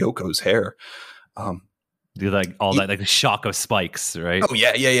Ryoko's hair. Do like all that, like the shock of spikes, right? Oh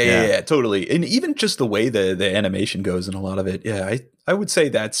yeah, totally. And even just the way the animation goes in a lot of it. Yeah, I would say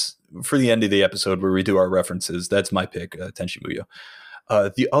that's for the end of the episode where we do our references. That's my pick, Tenchi Muyo.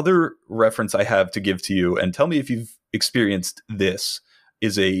 The other reference I have to give to you, and tell me if you've experienced this,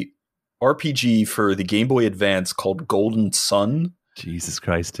 is a RPG for the Game Boy Advance called Golden Sun. Jesus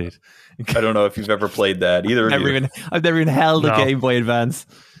Christ, dude! I don't know if you've ever played that either. I've never even held a Game Boy Advance.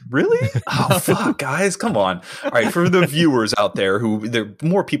 Really? Oh, fuck, guys. Come on. All right. For the viewers out there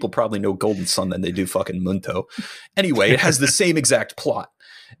more people probably know Golden Sun than they do fucking Munto. Anyway, it has the same exact plot.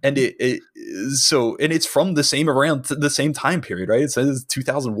 And it's from around the same time period, right? It says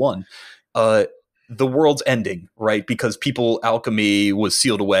 2001. The world's ending, right? Because alchemy was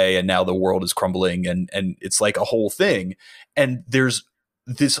sealed away, and now the world is crumbling, and it's like a whole thing. And there's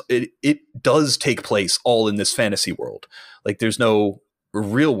this, it does take place all in this fantasy world. Like there's no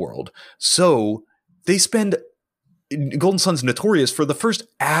real world. So they spend, Golden Sun's notorious for the first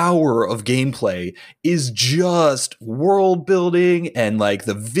hour of gameplay is just world building and like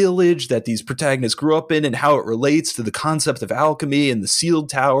the village that these protagonists grew up in and how it relates to the concept of alchemy and the sealed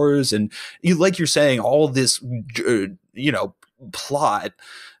towers. And like you're saying, all this, plot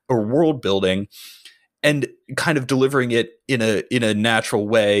or world building and kind of delivering it in a natural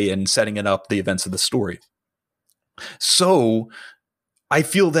way and setting it up the events of the story. So I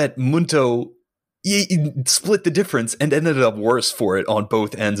feel that Munto split the difference and ended up worse for it on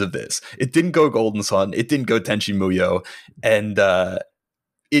both ends of this. It didn't go Golden Sun. It didn't go Tenchi Muyo. And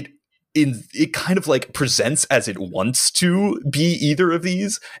it kind of like presents as it wants to be either of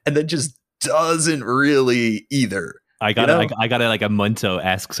these, and then just doesn't really either. I got a like a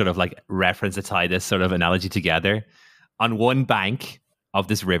Munto-esque sort of like reference to tie this sort of analogy together. On one bank of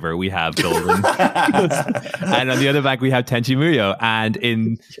this river, we have Golden, and on the other bank we have Tenchi Muyo. And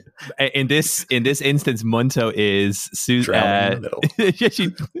in this instance, Munto is drowning in the middle.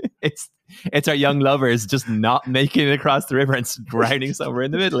 It's our young lovers just not making it across the river and drowning somewhere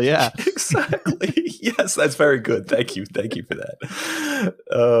in the middle. Yeah, exactly. Yes, that's very good. Thank you for that.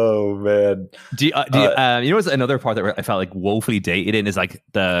 Oh man, you know what's another part that I felt like woefully dated in is like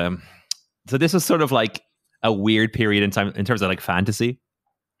so this was sort of like a weird period in time in terms of like fantasy,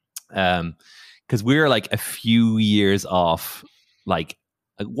 because we're like a few years off like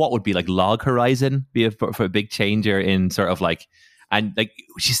what would be like Log Horizon be for a big changer in sort of like. And like,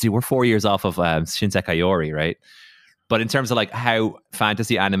 we're 4 years off of Shinsekai Yori, right? But in terms of like how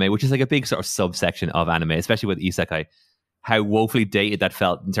fantasy anime, which is like a big sort of subsection of anime, especially with isekai, how woefully dated that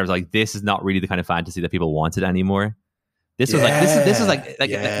felt in terms of like, this is not really the kind of fantasy that people wanted anymore. This was like,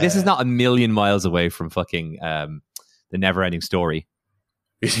 this is not a million miles away from fucking the Never-Ending Story.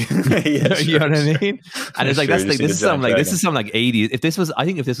 You know what I mean? And it's like, this is some like 80s. If this was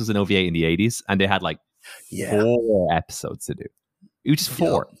an OVA in the 80s and they had like 4 episodes to do. Which is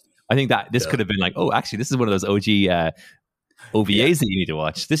 4. Yeah. I think that this could have been like, oh, actually, this is one of those OG OVAs that you need to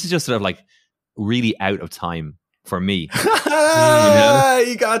watch. This is just sort of like really out of time for me.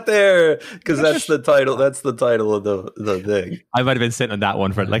 You got there because that's the title. That's the title of the thing. I might have been sitting on that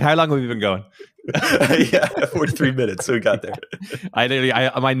one for like how long have we been going? 43 minutes. So we got there.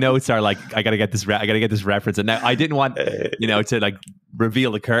 My notes are like I gotta get this reference, and now I didn't want to like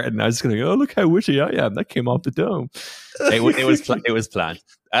reveal the curtain. I was just gonna go, oh, look how witchy I am. That came off the dome. It was planned.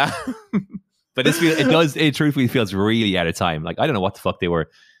 But it truthfully feels really out of time. Like I don't know what the fuck they were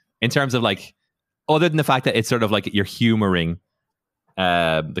in terms of like, other than the fact that it's sort of like you're humoring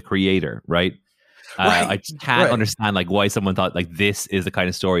the creator, right? I just can't understand like why someone thought like this is the kind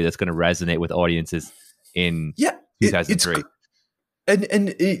of story that's going to resonate with audiences in 2003.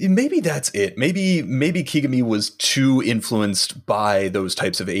 And maybe that's it. Maybe Kigami was too influenced by those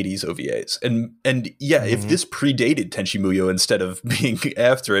types of 80s OVAs. And if this predated Tenchi Muyo instead of being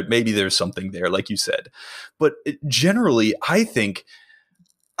after it, maybe there's something there, like you said. But generally, I think,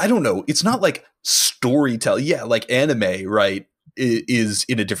 I don't know, it's not like storytelling. Yeah, like anime, right, is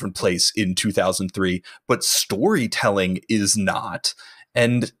in a different place in 2003, but storytelling is not.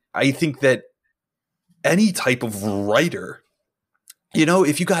 And I think that any type of writer,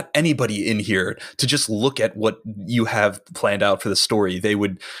 if you got anybody in here to just look at what you have planned out for the story, they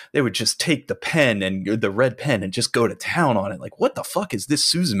would just take the pen and the red pen and just go to town on it. Like, what the fuck is this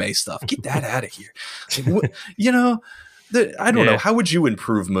Suzume stuff? Get that out of here. I don't know. How would you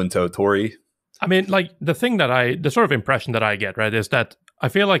improve Munto, Tori? I mean, like the sort of impression that I get, right, is that I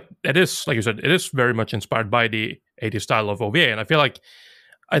feel like it is, like you said, it is very much inspired by the 80s style of OVA. And I feel like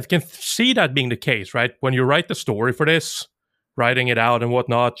I can see that being the case, right? When you write the story for this, writing it out and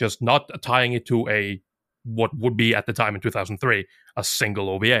whatnot, just not tying it to what would be at the time in 2003, a single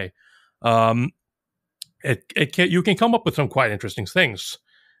OVA. You can come up with some quite interesting things.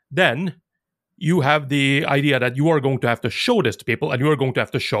 Then you have the idea that you are going to have to show this to people, and you are going to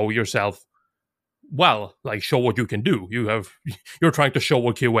have to show yourself, well, like show what you can do. You're trying to show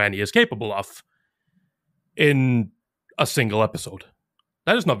what Kyoani is capable of in a single episode.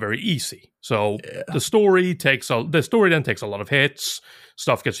 That is not very easy. So the story then takes a lot of hits.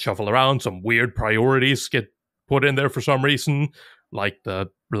 Stuff gets shuffled around. Some weird priorities get put in there for some reason, like the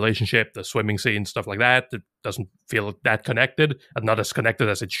relationship, the swimming scene, stuff like that. It doesn't feel that connected, and not as connected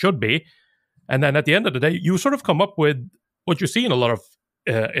as it should be. And then at the end of the day, you sort of come up with what you see in a lot of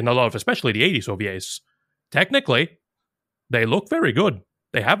especially the 80s OVAs. Technically, they look very good.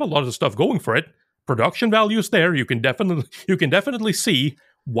 They have a lot of stuff going for it. Production values there. You can definitely see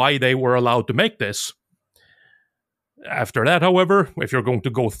why they were allowed to make this. After that, however, if you're going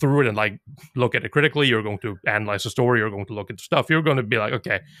to go through it and like look at it critically, you're going to analyze the story, you're going to look at the stuff, you're going to be like,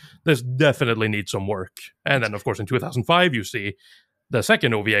 okay, this definitely needs some work. And then, of course, in 2005, you see the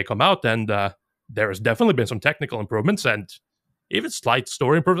second OVA come out, and there has definitely been some technical improvements and even slight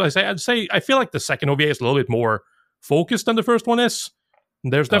story improvements. I feel like the second OVA is a little bit more focused than the first one is.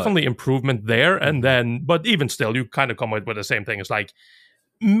 There's definitely improvement there, and then, but even still, you kind of come with the same thing. It's like,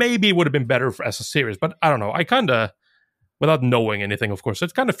 maybe it would have been better as a series, but I don't know. I kind of, without knowing anything, of course,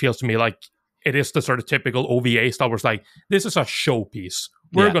 it kind of feels to me like it is the sort of typical OVA style where it's like, this is a showpiece.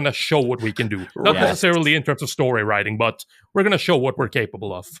 We're going to show what we can do. Not necessarily in terms of story writing, but we're going to show what we're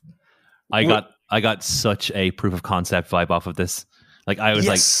capable of. I got such a proof of concept vibe off of this. Like I was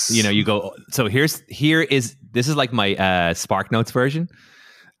like, you know, you go. So this is like my Spark Notes version.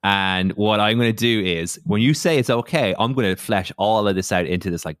 And what I'm going to do is, when you say it's okay, I'm going to flesh all of this out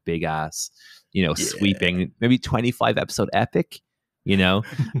into this like big ass, you know, sweeping, maybe 25 episode epic, you know.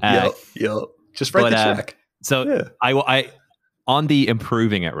 Just write the check. So I on the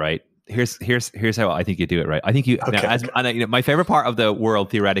improving it, right? Here's how I think you do it, right? I think you. My favorite part of the world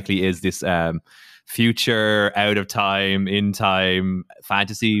theoretically is this future, out of time, in time,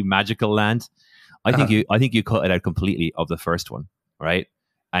 fantasy, magical land. I think you cut it out completely of the first one, right?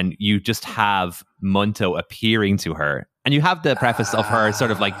 And you just have Munto appearing to her. And you have the preface of her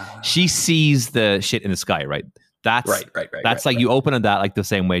sort of like, she sees the shit in the sky, right? That's right. You open on that like the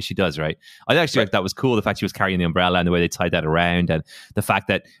same way she does, right? I actually like that was cool. The fact she was carrying the umbrella and the way they tied that around, and the fact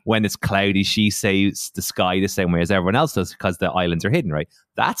that when it's cloudy, she sees the sky the same way as everyone else does because the islands are hidden, right?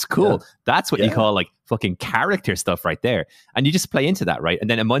 That's cool. Yeah. That's what you call like fucking character stuff right there. And you just play into that, right? And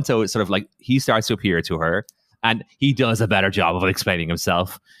then Munto is sort of like, he starts to appear to her. And he does a better job of explaining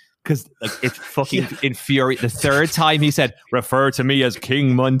himself, because like it's fucking infuriating. The third time he said, "Refer to me as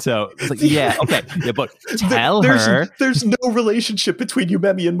King Munto." It's like, but tell her there's no relationship between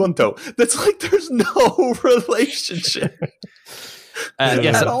Yumemi and Munto. That's like there's no relationship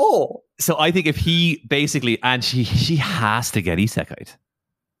at all. So I think if he basically, and she has to get isekai'd.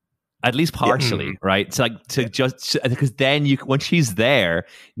 At least partially, right? So like because then when she's there,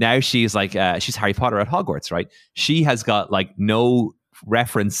 now she's like she's Harry Potter at Hogwarts, right? She has got like no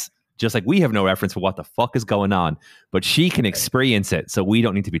reference, just like we have no reference for what the fuck is going on, but she can experience it, so we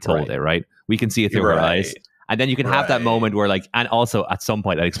don't need to be told it, right? We can see it through her eyes, and then you can have that moment where like, and also at some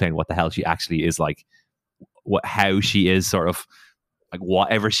point I'll explain what the hell she actually is like, how she is sort of. Like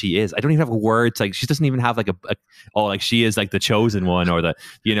whatever she is, I don't even have words. Like she doesn't even have like like she is like the chosen one, or the,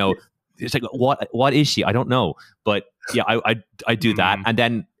 you know, it's like what is she? I don't know. But yeah, I do that, and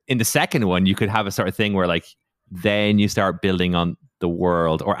then in the second one, you could have a sort of thing where like then you start building on the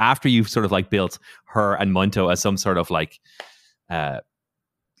world, or after you've sort of like built her and Munto as some sort of like I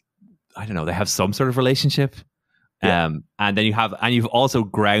don't know, they have some sort of relationship. And then you've also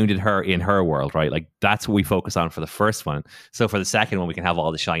grounded her in her world, right? Like that's what we focus on for the first one. So for the second one, we can have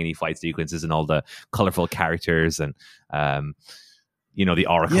all the shiny fight sequences and all the colorful characters, and you know, the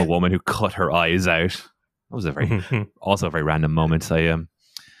Oracle woman who cut her eyes out. That was a very random moment. I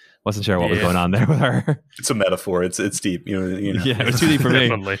wasn't sure what was going on there with her. It's a metaphor. It's deep. You know. Yeah, it was too deep for me.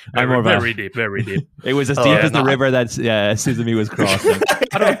 Definitely. Very deep. It was as deep as the river that Suzumi was crossing.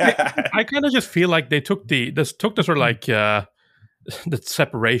 I kind of just feel like they took the sort of like the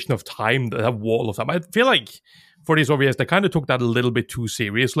separation of time, the wall of time. I feel like for these OVAs, they kind of took that a little bit too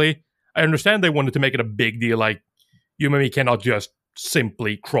seriously. I understand they wanted to make it a big deal, like Yumemi cannot just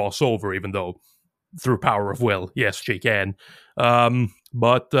simply cross over, even though through power of will, yes, she can.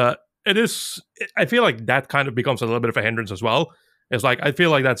 But it is, I feel like that kind of becomes a little bit of a hindrance as well. It's like, I feel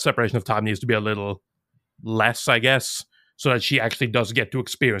like that separation of time needs to be a little less, I guess, so that she actually does get to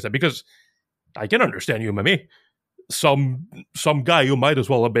experience it. Because I can understand Yumemi. Some guy who might as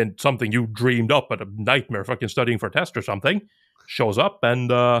well have been something you dreamed up at a nightmare, fucking studying for a test or something, shows up and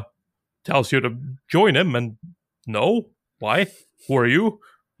tells you to join him. And no, why? Who are you?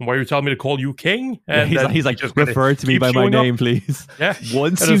 Why are you telling me to call you king? And he's like, refer to me by my name, please. Yeah.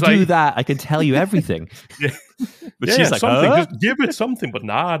 Once you do that, I can tell you everything. But she's like, just give it something. But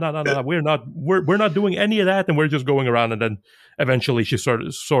nah. We're not doing any of that, and we're just going around. And then eventually, she sort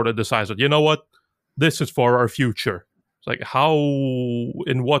of decides that, you know what, this is for our future. It's like, how,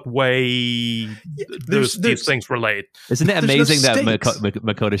 in what way these things relate? Isn't it amazing that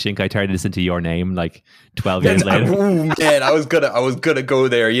Makoto Shinkai turned this into your name like 12 years later? Oh man, I was gonna go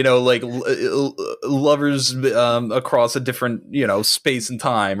there. You know, like lovers across a different, you know, space and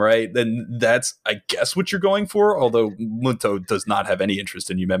time, right? Then that's, I guess, what you're going for. Although Munto does not have any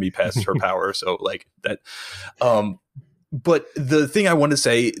interest in Yumemi past her power, so like that. But the thing I want to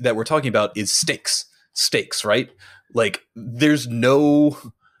say that we're talking about is stakes, right? Like we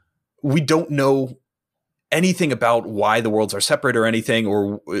don't know anything about why the worlds are separate or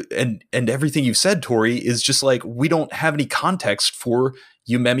anything, and everything you've said, Tori, is just like, we don't have any context for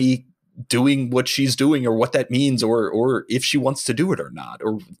Yumemi doing what she's doing, or what that means, or if she wants to do it or not,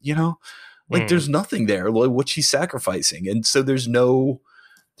 or, you know, like there's nothing there, like what she's sacrificing. And so there's no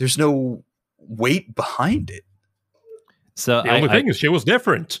weight behind it. So the only thing is she was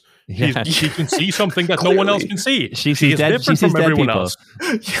different. Yeah. She can see something that no one else can see. She is different from everyone else.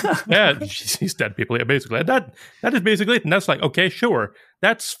 She sees dead people. Yeah, basically. That is basically it. And that's like, okay, sure.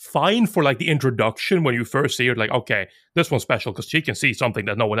 That's fine for like the introduction when you first see her. Like, okay, this one's special because she can see something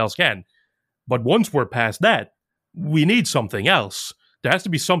that no one else can. But once we're past that, we need something else. There has to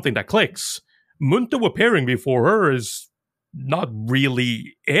be something that clicks. Munto appearing before her is not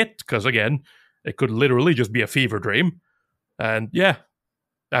really it, because again, it could literally just be a fever dream. And yeah,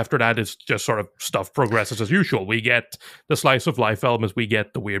 after that, it's just sort of stuff progresses as usual. We get the slice of life elements, we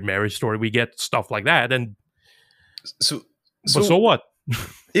get the weird marriage story, we get stuff like that. And so what?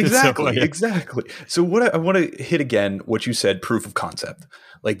 Exactly. So what I want to hit again, what you said, proof of concept.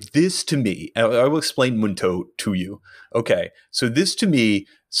 Like this to me, I will explain Munto to you. Okay, so this to me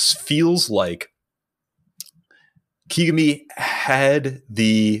feels like Kigami had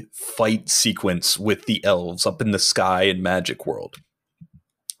the fight sequence with the elves up in the sky in Magic World.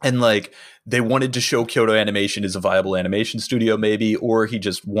 And like they wanted to show Kyoto Animation as a viable animation studio maybe, or he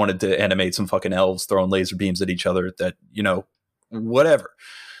just wanted to animate some fucking elves throwing laser beams at each other that, you know, whatever.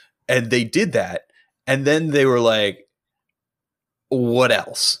 And they did that. And then they were like, what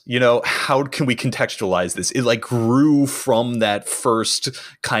else? You know, how can we contextualize this? It like grew from that first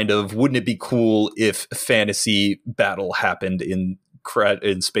kind of, wouldn't it be cool if fantasy battle happened in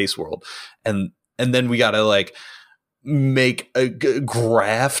Space World? And then we got to like make a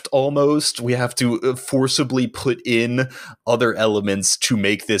graft almost. We have to forcibly put in other elements to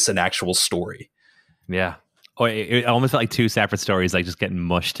make this an actual story. Yeah. Or it almost felt like two separate stories, like just getting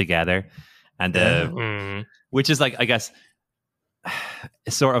mushed together. And which is like, I guess,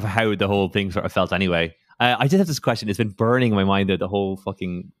 sort of how the whole thing sort of felt anyway. I did have this question. It's been burning in my mind the whole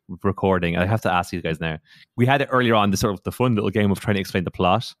fucking recording. I have to ask you guys now. We had it earlier on, the sort of the fun little game of trying to explain the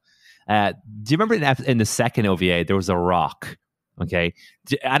plot. Do you remember in the second OVA, there was a rock? Okay,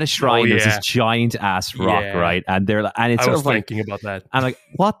 at a shrine, there's this giant ass rock, right? And it's sort of like thinking about that. I'm like,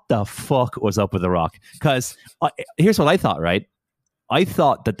 what the fuck was up with the rock? Because here's what I thought, right? I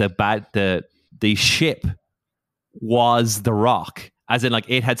thought that the ship was the rock, as in like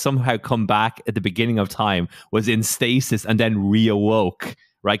it had somehow come back at the beginning of time, was in stasis, and then reawoke,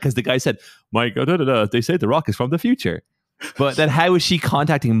 right? Because the guy said, "My God, they say the rock is from the future." But then how is she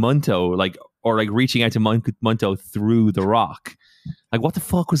contacting Munto, like, or like reaching out to Munto through the rock? Like, what the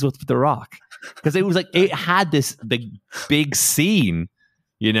fuck was with the rock? Because it was like it had this big scene,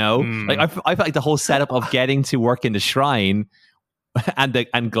 you know. Like I felt like the whole setup of getting to work in the shrine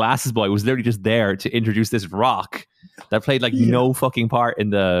and Glasses Boy was literally just there to introduce this rock that played like no fucking part in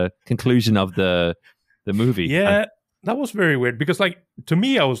the conclusion of the movie. Yeah, that was very weird because like to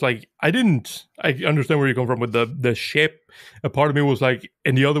me, I was like, I understand where you come from with the ship. A part of me was like,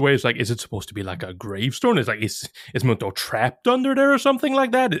 in the other way, it's like, is it supposed to be like a gravestone? It's like, is Munto trapped under there or something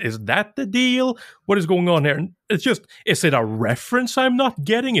like that? Is that the deal? What is going on here? And it's just, is it a reference I'm not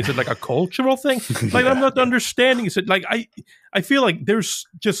getting? Is it like a cultural thing? Like I'm not understanding. Is it like I feel like there's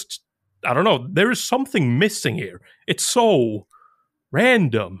just, I don't know, there is something missing here. It's so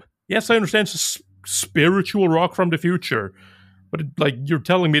random. Yes, I understand it's a spiritual rock from the future, but like you're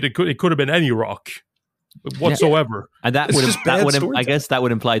telling me that it could have been any rock whatsoever. Yeah. And I guess that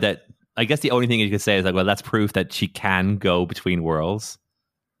would imply that, I guess the only thing you could say is like, well, that's proof that she can go between worlds.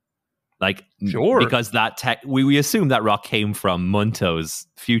 Like, sure, because that we assume that rock came from Munto's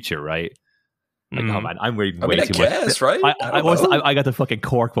future, right? Like, oh man, I'm reading way too much. Right? I got the fucking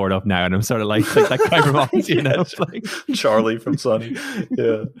corkboard up now, and I'm sort of like that guy from Office, you know, like Charlie from Sunny.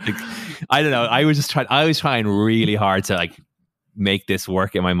 Yeah, like, I don't know. I was trying really hard to like make this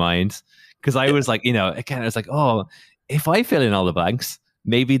work in my mind because I was like, you know, again, I was like, oh, if I fill in all the blanks,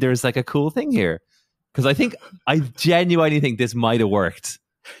 maybe there's like a cool thing here. Because I genuinely think this might have worked.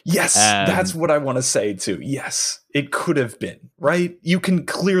 Yes, that's what I want to say too. Yes, it could have been, right? You can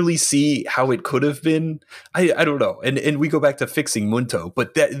clearly see how it could have been. I don't know. And we go back to fixing Munto,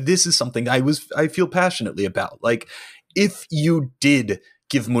 but this is something I feel passionately about. Like, if you did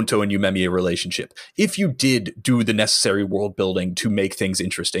give Munto and Yumemi a relationship, if you did do the necessary world building to make things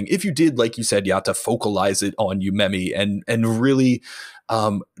interesting, if you did, like you said, Yata, focalize it on Yumemi and really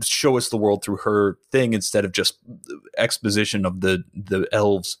show us the world through her thing instead of just exposition of the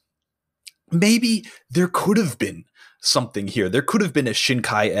elves, maybe there could have been something here. There could have been a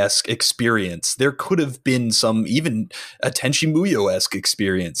Shinkai-esque experience. There could have been some, even a Tenchi Muyo-esque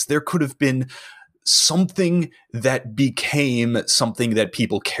experience. There could have been something that became something that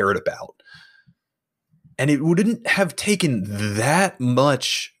people cared about. And it wouldn't have taken that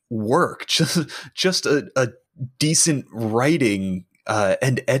much work, just a decent writing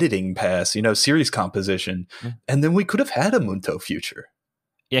and editing pass, you know, series composition. And then we could have had a Munto future.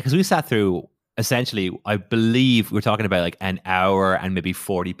 Yeah, because we sat through, essentially, I believe we're talking about like an hour and maybe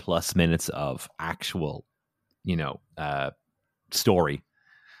 40 plus minutes of actual, you know, story.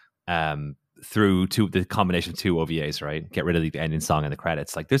 Through to the combination of two OVAs, right? Get rid of the ending song and the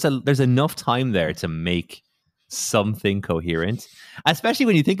credits. Like there's enough time there to make something coherent, especially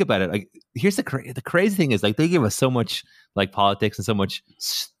when you think about it. Like, here's the crazy thing is, like, they give us so much like politics and so much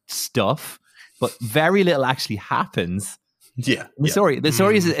stuff, but very little actually happens. The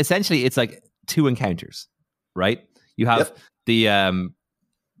story is essentially, it's like two encounters, right? You have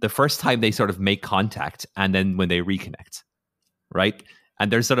the first time they sort of make contact, and then when they reconnect, right?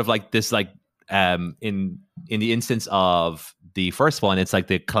 And there's sort of like this, like, in the instance of the first one, it's like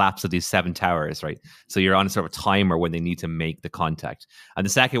the collapse of these 7 towers, right? So you're on a sort of timer when they need to make the contact. And the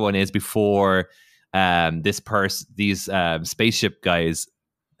second one is before these spaceship guys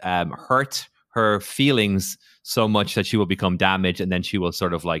hurt her feelings so much that she will become damaged, and then she will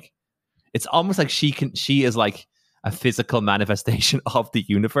sort of like, it's almost like she is like a physical manifestation of the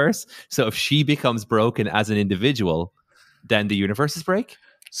universe. So if she becomes broken as an individual, then the universes break.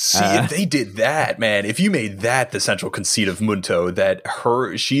 See, if they did that, man, if you made that the central conceit of Munto, that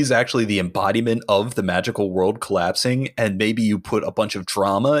she's actually the embodiment of the magical world collapsing, and maybe you put a bunch of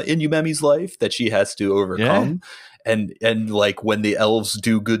drama in Yumemi's life that she has to overcome. And like, when the elves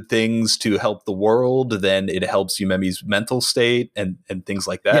do good things to help the world, then it helps Yumemi's mental state and things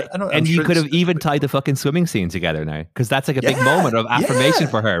like that. And you could have even tied the fucking swimming scene together now, because that's like a big moment of affirmation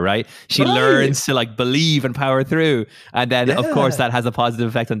for her, right? She learns to like believe and power through, and then of course that has a positive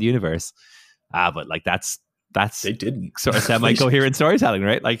effect on the universe. But like that's they didn't sort of semi-coherent storytelling,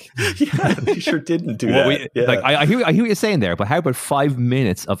 right? Like, they sure didn't do that. Like, I hear what you're saying there, but how about 5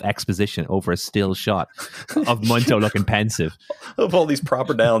 minutes of exposition over a still shot of Munto looking pensive, of all these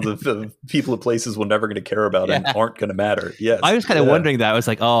proper nouns of people and places we're never going to care about and aren't going to matter? Yes, I was kind of wondering that. I was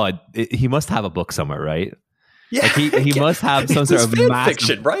like, he must have a book somewhere, right? Yeah, like he must have some sort of massive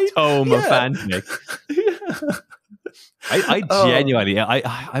fiction, right? Tome of fanfic. I genuinely,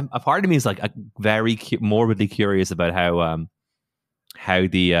 I'm a part of me is like very morbidly curious about how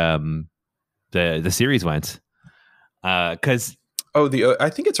the series went, because I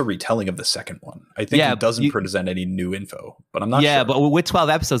think it's a retelling of the second one. I think it doesn't present any new info, but I'm not sure. Yeah, but with 12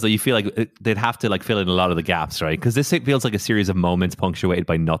 episodes, though, you feel like they'd have to like fill in a lot of the gaps, right? Because this feels like a series of moments punctuated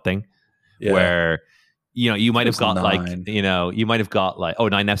by nothing, where you might have got 9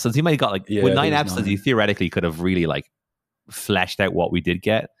 episodes. You might have got like with 9 episodes, you theoretically could have really like fleshed out what we did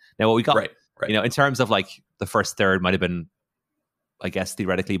get. Now, what we got, right. In terms of like the first third might have been, I guess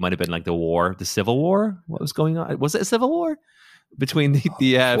theoretically, might have been like the Civil War. What was going on? Was it a civil war between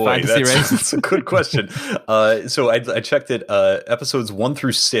the fantasy race? That's a good question. So I checked it. Episodes 1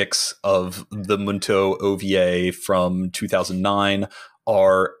 through 6 of the Munto OVA from 2009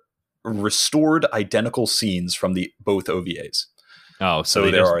 are restored identical scenes from both OVAs. Oh, so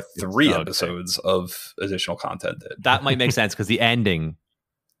there are 3 episodes of additional content. That might make sense, because the ending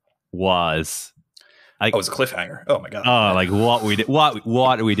was like, it's a cliffhanger. Oh my god! Oh, like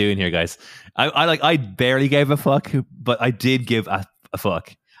what are we doing here, guys? I barely gave a fuck, but I did give a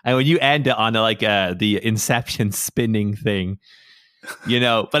fuck. And when you end it on the Inception spinning thing,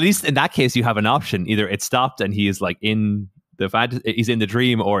 but at least in that case you have an option. Either it stopped and he is like in he's in the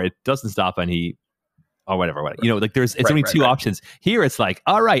dream, or it doesn't stop and he. Or whatever. Like it's only 2 options. Here it's like,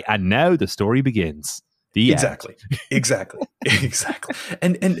 all right, and now the story begins. Exactly.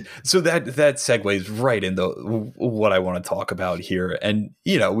 And so that segues right into what I want to talk about here. And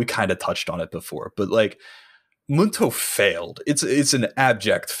we kind of touched on it before, but like, Munto failed. It's an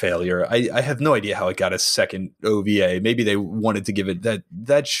abject failure. I have no idea how it got a second OVA. Maybe they wanted to give it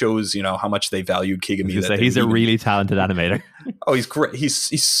that shows how much they valued Kigami. He's a really talented animator. Oh, he's great.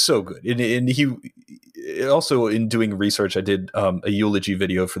 He's so good. And he also, in doing research, I did a eulogy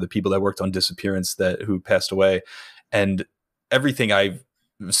video for the people that worked on Disappearance who passed away, and everything I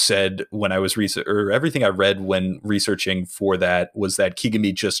said when I was everything I read when researching for that was that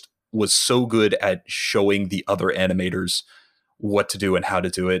Kigami just was so good at showing the other animators what to do and how to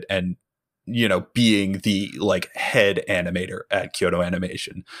do it, and being the like head animator at Kyoto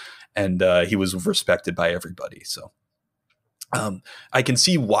Animation, and he was respected by everybody. So I can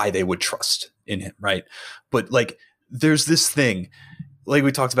see why they would trust in him, right? But like, there's this thing like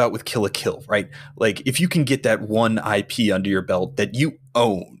we talked about with Kill la Kill, right? Like, if you can get that one IP under your belt that you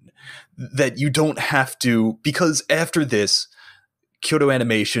own, that you don't have to, because after this, Kyoto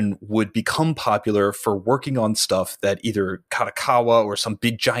Animation would become popular for working on stuff that either Kadokawa or some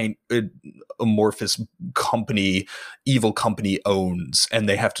big giant amorphous company, evil company owns, and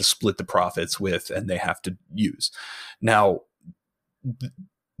they have to split the profits with, and they have to use. Now,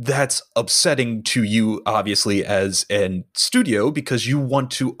 that's upsetting to you, obviously, as a studio, because you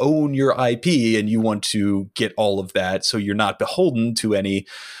want to own your IP and you want to get all of that, so you're not beholden to any,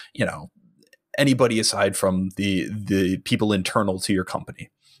 anybody aside from the people internal to your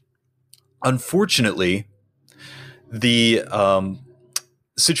company. Unfortunately, the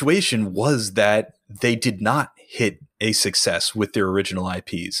situation was that they did not hit a success with their original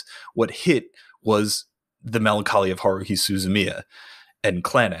IPs. What hit was The Melancholy of Haruhi Suzumiya and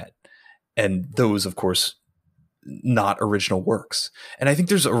Clannad. And those, of course, not original works. And I think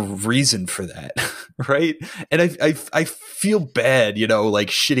there's a reason for that, right? And I feel bad, you know, like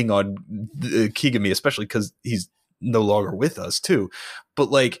shitting on Kigami, especially because he's no longer with us too. But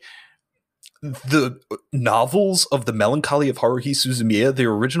like the novels of The Melancholy of Haruhi Suzumiya, the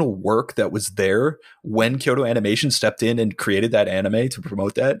original work that was there when Kyoto Animation stepped in and created that anime to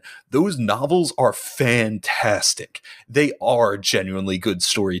promote that, those novels are fantastic. They are genuinely good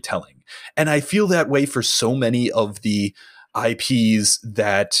storytelling. And I feel that way for so many of the IPs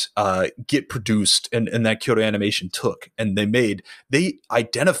that get produced and that Kyoto Animation took and they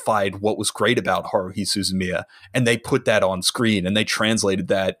identified what was great about Haruhi Suzumiya and they put that on screen and they translated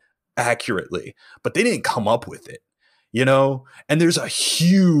that accurately, but they didn't come up with it, you know? And there's a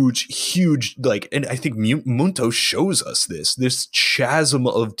huge, like, and I think Munto shows us this chasm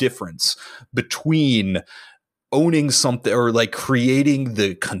of difference between owning something or like creating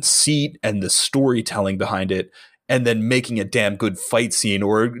the conceit and the storytelling behind it and then making a damn good fight scene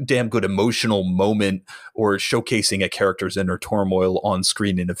or a damn good emotional moment or showcasing a character's inner turmoil on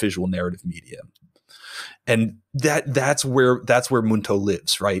screen in a visual narrative medium. And that's where Munto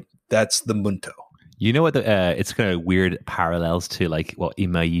lives, right? That's the Munto. You know what? It's kind of weird parallels to like what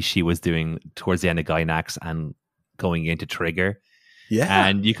Imaishi was doing towards the end of Gainax and going into Trigger. Yeah.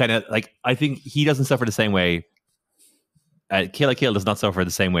 And you kind of like, I think he doesn't suffer the same way. Kill la Kill does not suffer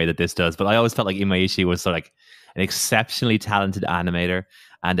the same way that this does. But I always felt like Imaishi was sort of like an exceptionally talented animator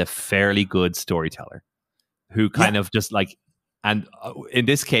and a fairly good storyteller who kind of just like, and in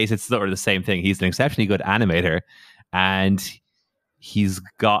this case, it's sort of the same thing. He's an exceptionally good animator and he's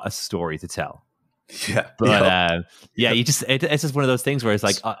got a story to tell. Yeah. But you just, it's just one of those things where it's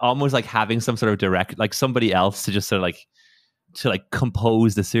like almost like having some sort of direct, like somebody else to just sort of like, to like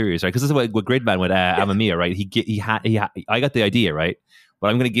compose the series, right? Because this is what Gridman with Amamiya, right? I got the idea, right? But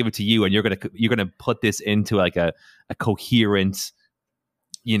I'm going to give it to you, and you're going to put this into like a coherent,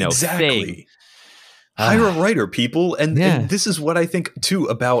 you know, thing. Hire a writer, people, and this is what I think too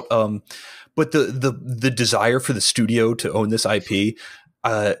about. But the desire for the studio to own this IP.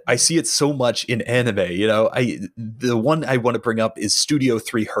 I see it so much in anime. You know, the one I want to bring up is Studio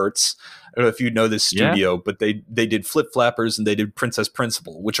 3 Hertz. I don't know if you know this studio, but they did Flip Flappers and they did Princess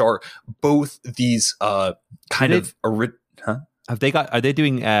Principal, which are both these Are they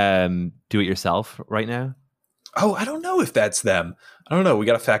doing do it yourself right now? Oh, I don't know if that's them. I don't know. We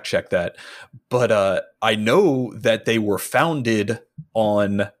got to fact check that. But I know that they were founded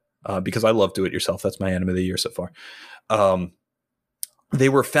on because I love Do It Yourself. That's my anime of the year so far. They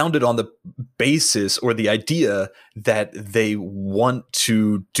were founded on the basis or the idea that they want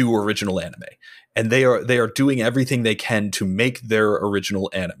to do original anime, and they are doing everything they can to make their original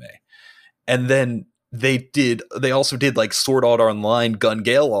anime. And then they also did like Sword Art Online, Gun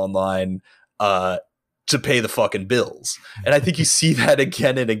Gale Online, to pay the fucking bills. And I think you see that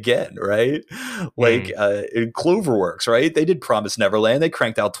again and again, right? Like in Cloverworks, right? They did Promise Neverland. They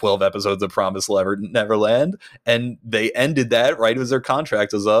cranked out 12 episodes of Promise Neverland, and they ended that right as their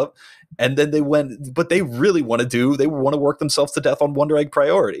contract was up. And then they went, but they really want to work themselves to death on Wonder Egg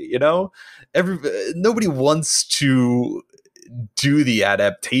Priority, you know? Nobody wants to do the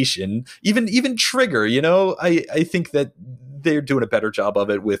adaptation, even Trigger, you know? I think that they're doing a better job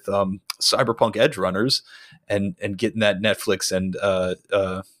of it with Cyberpunk Edge Runners and getting that Netflix and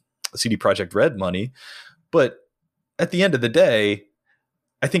CD Projekt Red money. But at the end of the day,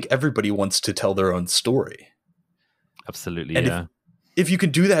 I think everybody wants to tell their own story. Absolutely, and if you can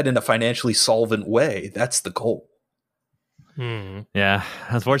do that in a financially solvent way, that's the goal. Yeah,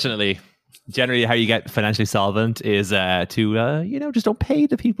 unfortunately, generally how you get financially solvent is to just don't pay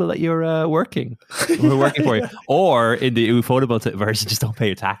the people that you're who are working for you, or in the Ufotable version, just don't pay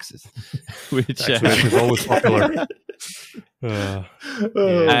your taxes, which is always popular.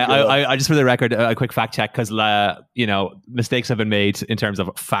 I just for the record, a quick fact check, because mistakes have been made in terms of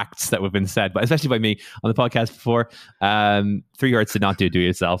facts that have been said, but especially by me on the podcast before. 3 Hertz did not do it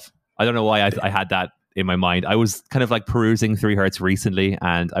yourself. I don't know why I had that in my mind. I was kind of like perusing 3 Hertz recently,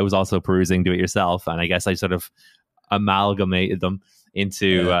 and I was also perusing Do It Yourself, and I guess I sort of amalgamated them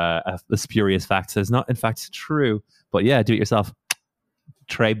into a spurious fact. So it's not in fact true, but yeah, Do It Yourself.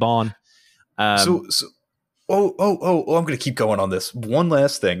 Trey Bon. I'm going to keep going on this. One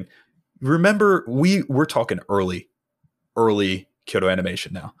last thing. Remember, we're talking early Kyoto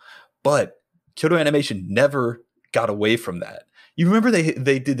Animation now, but Kyoto Animation never got away from that. you remember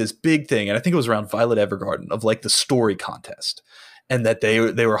they did this big thing, and I think it was around Violet Evergarden, of like the story contest, and that they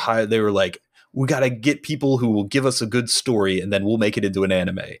were like, we got to get people who will give us a good story, and then we'll make it into an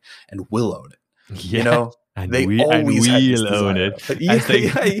anime, and we'll own it. Yeah. You know, And they we'll own it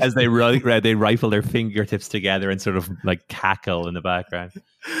as they rifle their fingertips together and sort of like cackle in the background.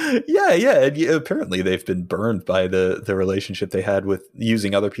 Yeah. And apparently they've been burned by the relationship they had with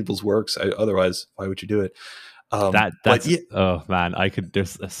using other people's works. Otherwise, why would you do it? Oh man,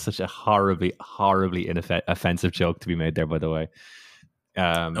 there's such a horribly offensive joke to be made there, by the way.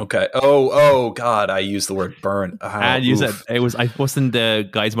 Okay. Oh God, I used the word burn. And you said I wasn't the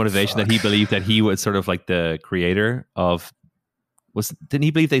guy's motivation that he believed that he was sort of like the creator of. Didn't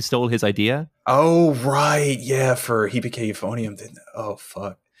he believe they stole his idea? Oh right, yeah. He became euphonium. Didn't? Oh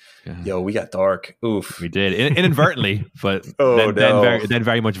fuck. Yo, we got dark. Oof. We did inadvertently, but then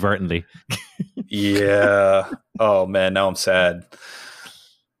very much vertently. Yeah. Oh man, now I'm sad.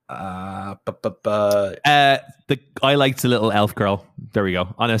 I liked the little elf girl. There we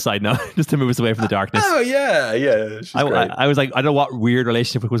go. On a side note, just to move us away from the darkness. Oh yeah. She's great. I was like, I don't know what weird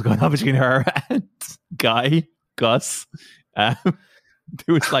relationship was going on between her and Gus. It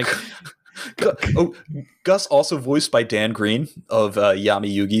was like, Gus also voiced by Dan Green of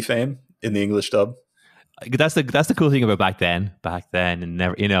Yami Yugi fame in the English dub. That's the cool thing about back then, and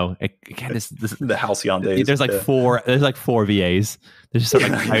never, again, this the halcyon days. There's like four VAs. There's just sort of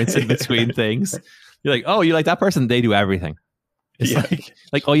like counts in between things. You're like, oh, you like that person? They do everything. It's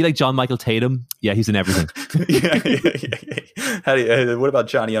like, oh, you like John Michael Tatum? Yeah, he's in everything. Yeah. What about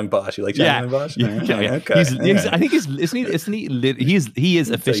Johnny Young Bosch? You like Johnny Young Bosch? Yeah. Okay. I think he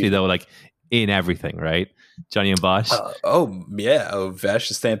is officially though like in everything, right? Johnny Young Bosch. Vash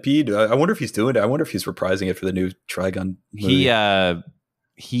the Stampede. I wonder if he's doing it. I wonder if he's reprising it for the new Trigun movie.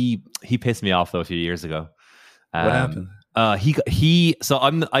 He pissed me off though a few years ago. What happened? I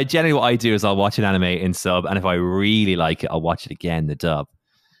generally what I do is I'll watch an anime in sub, and if I really like it, I'll watch it again the dub,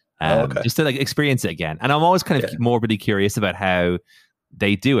 just to like experience it again. And I'm always kind of morbidly curious about how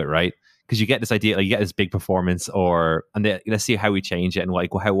they do it, right? Because you get this idea, like you get this big performance, let's see how we change it and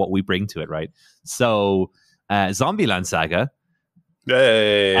like what we bring to it, right? So, Zombieland Saga,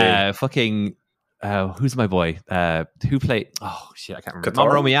 who's my boy? Who played? Oh shit, I can't remember.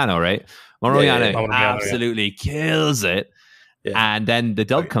 Mamoru Miyano, right? Mamoru Miyano absolutely kills it. Yeah. And then the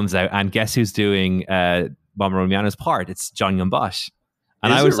dub comes out, and guess who's doing Mamoru Miyano's part? It's John Young Bosch.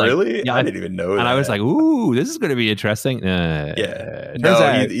 And I was like, really? I didn't even know that. And I was like, ooh, this is going to be interesting. Turns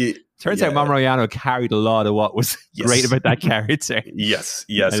out Mamoru Miyano carried a lot of what was great about that character. Yes.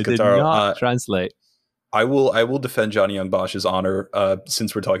 It did not translate. I will defend Johnny Young Bosch's honor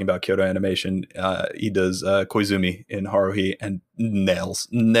since we're talking about Kyoto Animation. He does Koizumi in Haruhi and nails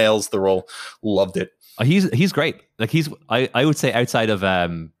the role. Loved it. He's great. Like I would say outside of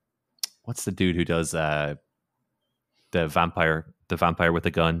what's the dude who does the vampire with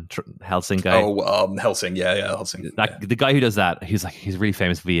the gun, Helsing guy. Oh, Helsing. Yeah, Helsing. The guy who does that, he's a really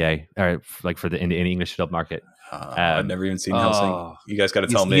famous VA, or like for in the English dub market. I've never even seen Helsing. You guys got to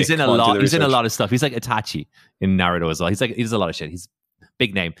tell me. He's in a lot of stuff. He's like Itachi in Naruto as well. He does a lot of shit. He's a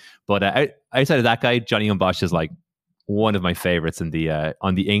big name. But outside of that guy, Johnny Young Bosch is like one of my favorites in the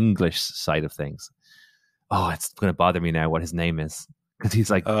on the English side of things. Oh, it's going to bother me now what his name is. Because he's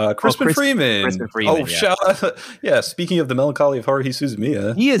like Crispin Freeman. Crispin Freeman. Oh, yeah. Speaking of the melancholy of Haruhi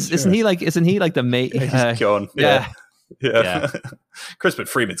Suzumiya, he is. Sure. Isn't he like the mate? He's Kyoani. Yeah. Crispin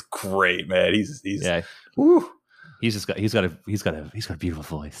Freeman's great, man. He's woo. He's got a beautiful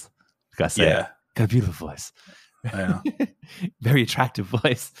voice. Gotta say, got a beautiful voice. Yeah. Very attractive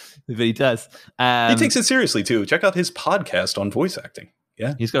voice, but he does. He takes it seriously too. Check out his podcast on voice acting.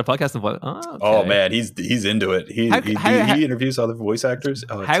 Yeah, he's got a podcast on voice. Oh man, he's into it. He interviews other voice actors.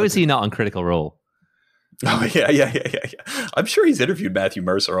 How is he not on Critical Role? Oh yeah. I'm sure he's interviewed Matthew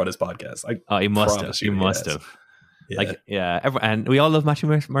Mercer on his podcast. He must have. He must have. Yeah. And we all love Matthew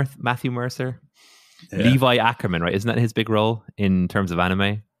Mercer. Yeah. Levi Ackerman, right? Isn't that his big role in terms of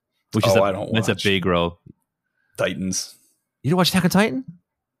anime? That's a big role. Titans. You didn't watch Attack on Titan?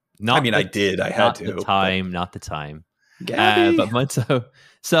 I did. I had to. Not the time. Gabby. But Munto.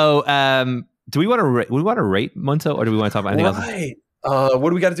 So, do we want to rate Munto, or do we want to talk about anything else? Right. What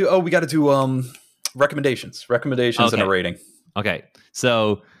do we got to do? Oh, we got to do recommendations and a rating. Okay.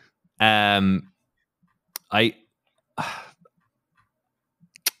 So,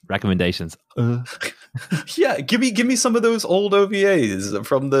 recommendations. Yeah, give me some of those old OVAs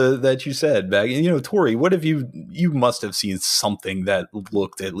from that you said back. Tori, what have you must have seen something that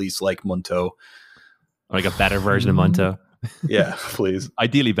looked at least like Munto, like a better version of Munto. Yeah, please.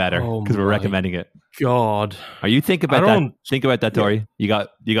 Ideally better, because we're recommending it. God. Are you think about that? Think about that, Tori. Yeah.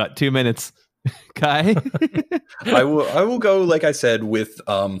 You got 2 minutes. Kai? I will go, like I said, with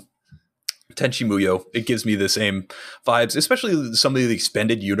Tenchi Muyo. It gives me the same vibes, especially some of the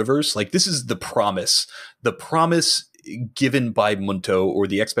expanded universe. Like, this is the promise. The promise given by Munto, or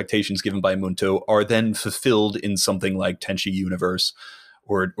the expectations given by Munto, are then fulfilled in something like Tenchi Universe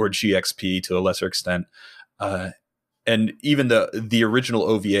or GXP to a lesser extent. And even the original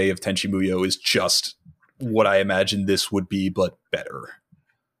OVA of Tenchi Muyo is just what I imagined this would be, but better.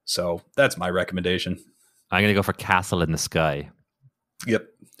 So that's my recommendation. I'm going to go for Castle in the Sky. Yep.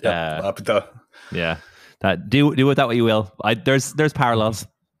 Yeah. That do with that what you will. There's parallels.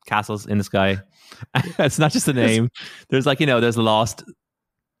 Castles in the Sky. It's not just a name. There's there's a lost,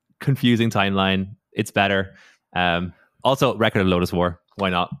 confusing timeline. It's better. Also, Record of Lotus War. Why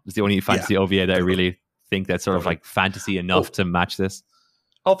not? It's the only fantasy OVA that I really think that's sort of like fantasy enough to match this.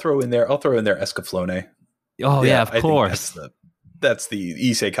 I'll throw in there Escaflowne. Oh yeah, of course. That's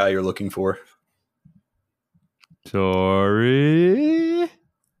the isekai you're looking for. Sorry.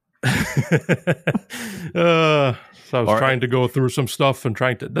 So I was trying to go through some stuff and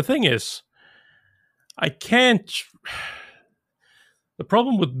the thing is, I can't. The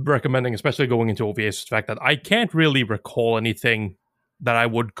problem with recommending, especially going into OVAs, is the fact that I can't really recall anything that I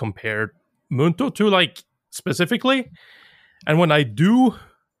would compare Munto to, like, specifically. And when I do,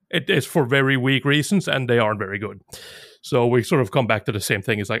 it is for very weak reasons, and they aren't very good. So we sort of come back to the same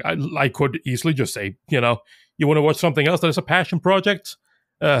thing. It's like, I could easily just say, you want to watch something else that is a passion project?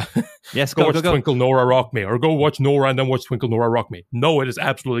 Yes, go watch Twinkle Nora Rock Me, or go watch Nora and then watch Twinkle Nora Rock Me. No, it is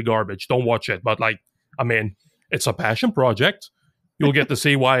absolutely garbage. Don't watch it. But, like, I mean, it's a passion project. You'll get to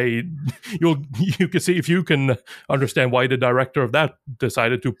see why. You can see, if you can understand why the director of that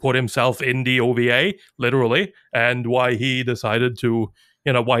decided to put himself in the OVA, literally, and why he decided to,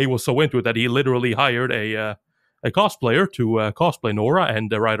 why he was so into it that he literally hired a cosplayer to cosplay Nora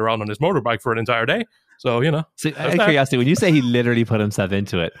and ride around on his motorbike for an entire day. So, So, out of curiosity, when you say he literally put himself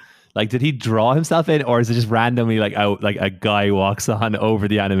into it, like, did he draw himself in, or is it just randomly like a guy walks on over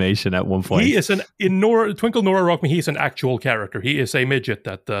the animation at one point? He is Twinkle Nora Rock Me. He's an actual character. He is a midget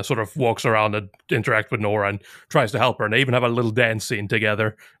that sort of walks around and interacts with Nora and tries to help her. And they even have a little dance scene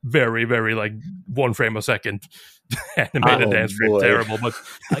together. Very, very, like, 1 frame a second animated dance frame. Terrible, but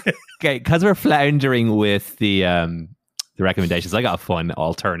okay, because we're floundering with the recommendations, I got a fun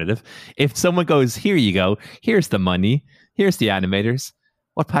alternative. If someone goes, here you go, here's the money, here's the animators,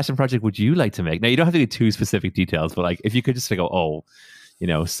 what passion project would you like to make? Now, you don't have to get too specific details, but, like, if you could just go,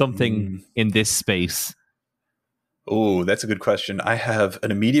 something in this space. Oh, that's a good question. I have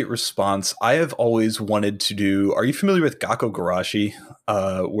an immediate response. I have always wanted to do. Are you familiar with Gakko Garashi?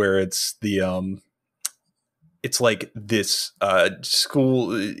 Where it's the it's like this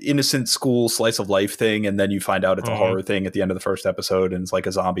innocent school slice of life thing, and then you find out it's a horror thing at the end of the first episode, and it's like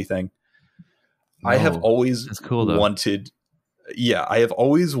a zombie thing. I have always wanted. Yeah, I have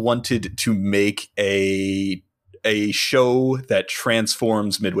always wanted to make a show that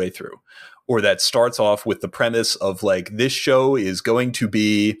transforms midway through, or that starts off with the premise of, like, this show is going to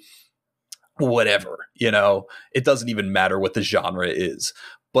be whatever, it doesn't even matter what the genre is,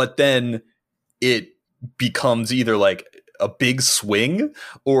 but then it becomes either like a big swing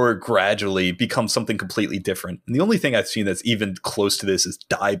or gradually becomes something completely different. And the only thing I've seen that's even close to this is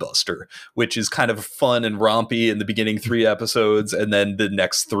Die Buster, which is kind of fun and rompy in the beginning 3 episodes, and then the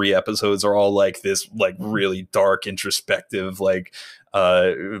next 3 episodes are all like this, like, really dark, introspective, like,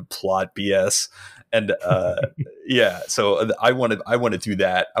 plot BS. And yeah, so I want to do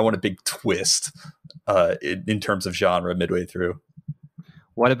that. I want a big twist in terms of genre midway through.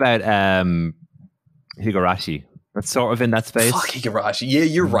 What about Higurashi? That's sort of in that space. Fuck Higurashi. Yeah,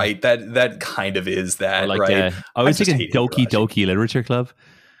 you're right. That kind of is that, like, right? I was thinking Doki Doki Literature Club.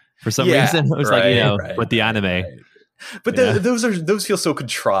 For some reason, it was but the anime. Right. But those feel so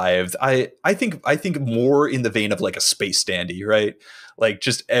contrived. I think more in the vein of, like, a Space Dandy, right? Like,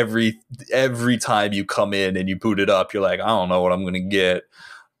 just every time you come in and you boot it up, you're like, I don't know what I'm gonna get.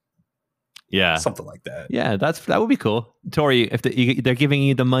 Yeah, something like that. Yeah, that would be cool. Tori, if they're giving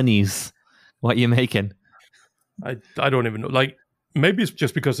you the monies, what are you making? I don't even know. Like, maybe it's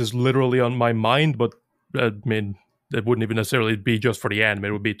just because it's literally on my mind, but I mean, it wouldn't even necessarily be just for the anime.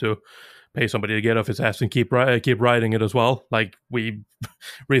 It would be to pay somebody to get off his ass and keep writing it as well. Like we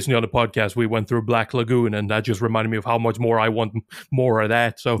recently on the podcast, we went through Black Lagoon, and that just reminded me of how much more I want more of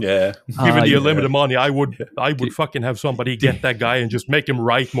that. So given the unlimited money, I would fucking have somebody get that guy and just make him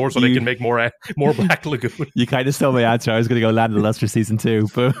write more so they can make more Black Lagoon. You kind of stole my answer. I was going to go Land of the Luster season 2.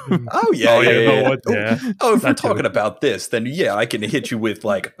 But if we're talking about this, then I can hit you with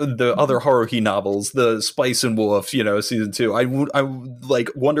like the other Haruhi novels, the Spice and Wolf, season 2. I like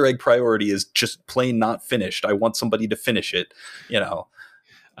Wonder Egg Priority is just plain not finished. I want somebody to finish it, yeah.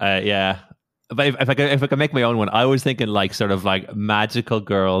 But if I could make my own one, I was thinking like sort of like magical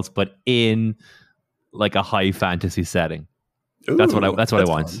girls, but in like a high fantasy setting. Ooh, that's what I want. Fun.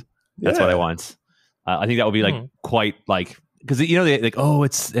 That's what I want. I think that would be like quite like, because they like,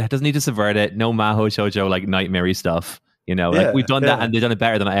 it doesn't need to subvert it. No maho shoujo like nightmare stuff. Like we've done that and they've done it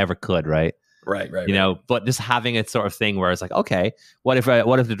better than I ever could. Right. But just having it sort of thing where it's like, okay, what if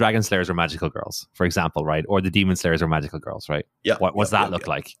the Dragon Slayers were magical girls, for example, right? Or the Demon Slayers were magical girls, right? Yeah. What's that look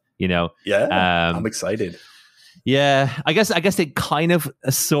like? Yeah. I'm excited. Yeah, I guess they kind of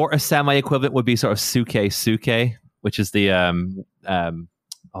a sort of semi equivalent would be sort of Suke, which is the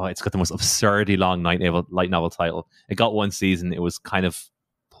it's got the most absurdly long light novel title. It got one season. It was kind of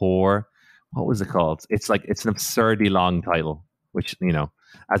poor. What was it called? It's an absurdly long title, which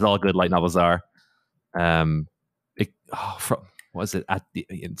as all good light novels are. What was it at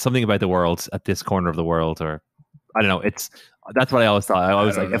something about the world at this corner of the world, or I don't know. That's what I always thought. I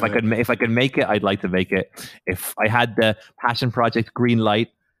always like if I could make it, I'd like to make it. If I had the passion project green light,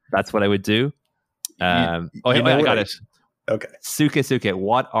 that's what I would do. I got it. Okay. Suke,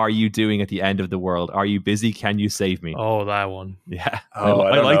 what are you doing at the end of the world? Are you busy? Can you save me? Oh, that one. Yeah. I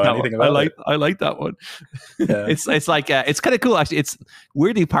like that one. I like that one. Yeah. It's like it's kind of cool actually. It's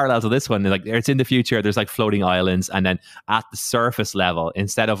weirdly parallel to this one. Like it's in the future. There's like floating islands, and then at the surface level,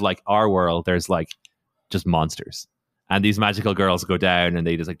 instead of like our world, there's like just monsters. And these magical girls go down and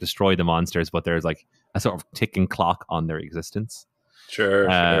they just like destroy the monsters, but there's like a sort of ticking clock on their existence.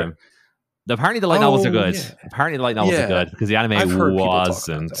 Sure. Apparently the light novels are good. Yeah. Apparently the light novels are good because the anime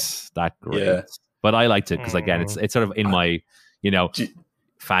wasn't that great. Yeah. But I liked it because again, it's sort of in my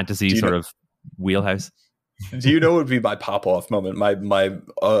fantasy sort of wheelhouse. Do you know what would be my pop off moment? My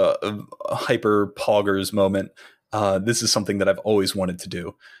hyper poggers moment. This is something that I've always wanted to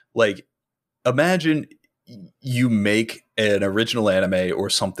do. Like, imagine you make an original anime or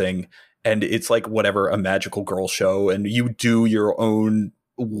something, and it's like whatever, a magical girl show, and you do your own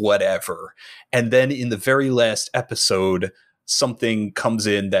whatever, and then in the very last episode something comes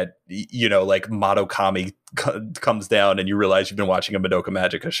in that like Madoka comes down and you realize you've been watching a Madoka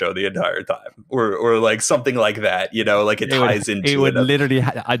Magica show the entire time, or like something like that, like it ties into it. Would literally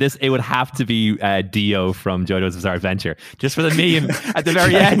it would have to be Dio from JoJo's Bizarre Adventure, just for the meme at the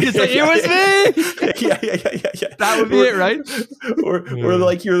very end. It's like, it was me. Yeah. That would be it, right? Or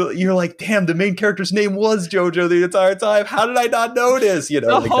like you're like, damn, the main character's name was JoJo the entire time. How did I not notice? The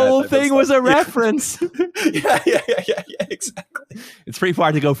like whole thing was a reference. Yeah, exactly. It's pretty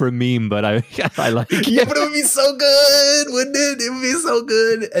far to go for a meme, but I like it. Yeah, but it would be so good, wouldn't it? It would be so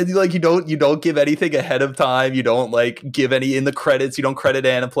good. And you don't give anything ahead of time. You don't like give any in the credits. You don't credit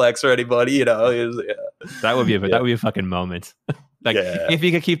Aniplex or anybody. That would be a fucking moment. Like if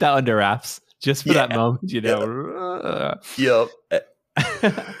you could keep that under wraps just for that moment, Yep.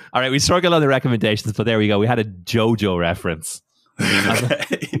 All right, we struggled on the recommendations, but there we go. We had a JoJo reference.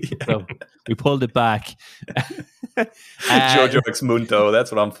 So we pulled it back. JoJo X Munto,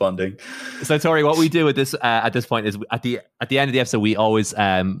 that's what I'm funding. So Tori, what we do at this point is at the end of the episode, we always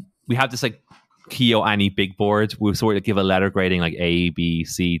we have this like Kyoani big board. We sort of give a letter grading like A, B,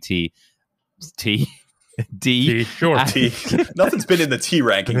 C, T, D. Sure. T. Nothing's been in the T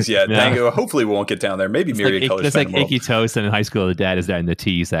rankings yet. No. Hopefully we won't get down there. Maybe Myriad Colors. It's like Ikki Tosin and High School of the Dead is down in the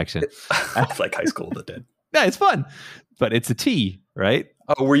T section. It's like High School of the Dead. Yeah, it's fun, but it's a T, right?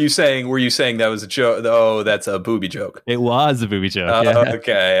 Oh, were you saying that was a joke? Oh, that's a booby joke. It was a booby joke. Yeah.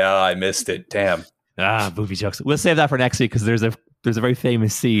 Okay, I missed it. Damn. Booby jokes. We'll save that for next week because there's a very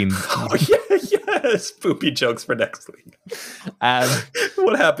famous scene. Oh yes, booby jokes for next week.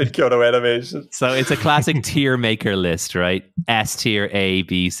 What happened, Kyoto Animation? So it's a classic tier maker list, right? S tier, A,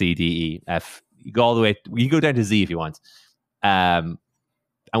 B, C, D, E, F. You go all the way. You go down to Z if you want. And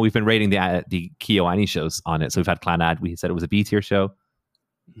we've been rating the Kyoani shows on it. So we've had Clanad. We said it was a B tier show.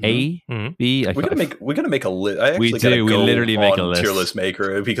 A, B. We're gonna make a list. I actually gotta go literally make a list. Tier list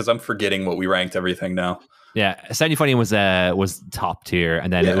maker because I'm forgetting what we ranked everything now. Yeah, 70 was top tier,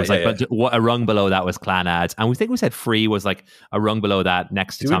 and then it was a rung below that was Clan Ads, and we think we said Free was like a rung below that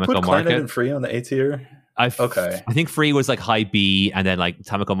next to Tamako Market. Clan Ad and Free on the A tier? I think Free was like high B, and then like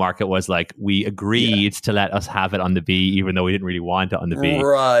Tamako Market was like we agreed to let us have it on the B, even though we didn't really want it on the B.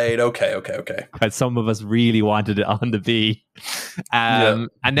 Right. Okay. But some of us really wanted it on the B. And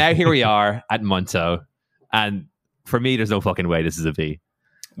now here we are at Munto, and for me, there's no fucking way this is a B.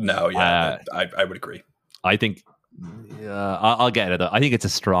 No, yeah, I would agree. I think I'll get it though. I think it's a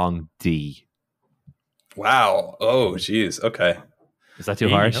strong D. Wow. Oh, geez. Okay. Is that too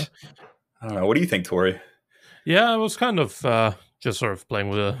harsh? Yeah. I don't know. What do you think, Tori? Yeah, I was kind of just sort of playing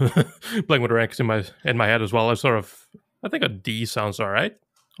with the ranks in my head as well. I think a D sounds all right,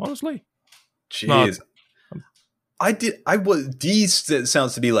 honestly. Jeez. D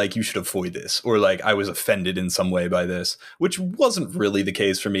sounds to be like you should avoid this, or like I was offended in some way by this, which wasn't really the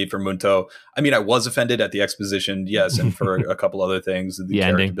case for me for Munto. I mean, I was offended at the exposition, yes, and for a couple other things, the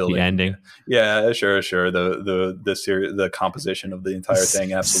character building, the ending, yeah, sure, the composition of the entire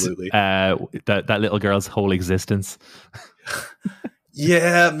thing, absolutely. That little girl's whole existence.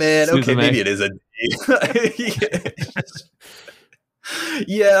 Yeah, man. Okay, maybe it is a D.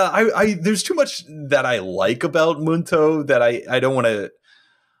 Yeah, I there's too much that I like about Munto that I don't want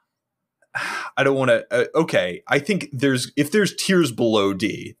to. Okay, I think if there's tiers below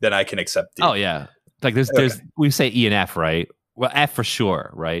D, then I can accept D. Oh yeah, like there's we say E and F, right? Well, F for sure,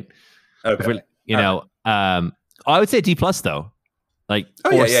 right? Okay, I would say D plus though, like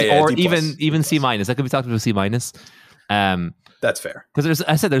or even C minus. I could be talking about C minus. That's fair because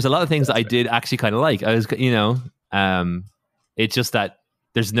there's a lot of things that I did actually kind of like. I was it's just that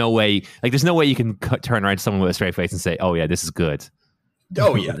there's no way you can turn around to someone with a straight face and say, "Oh yeah, this is good."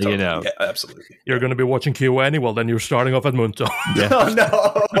 Oh yeah, totally. Yeah, absolutely. You're going to be watching KyoAni, well then you're starting off at Munto. Yeah. Oh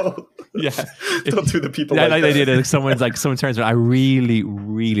no. Yeah, don't do the people like that. They did it. Someone turns around. I really,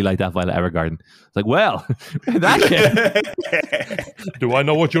 really like that Violet Evergarden. It's like, well, that kid. Do I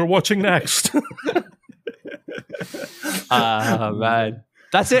know what you're watching next? Man,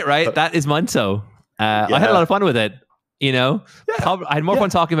 that's it, right? That is Munto. I had a lot of fun with it. I had more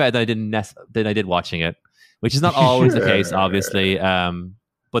fun talking about it than I did watching it, which is not always the case, obviously.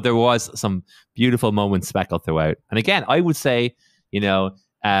 But there was some beautiful moments speckled throughout. And again, I would say, it's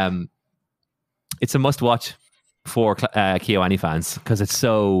a must-watch for KyoAni fans because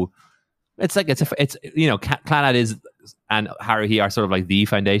Clanad is and Haruhi are sort of like the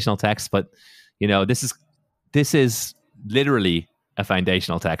foundational text, but this is literally a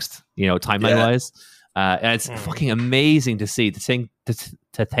foundational text, timeline-wise. And it's fucking amazing to see, to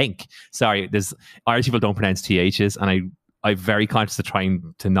think. Sorry, there's Irish people don't pronounce THs, and I'm very conscious of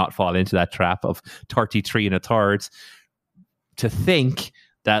trying to not fall into that trap of 33 and a third. To think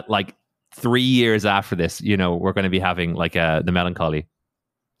that like 3 years after this, we're going to be having like the melancholy.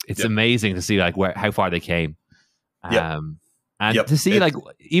 It's amazing to see like how far they came, and to see like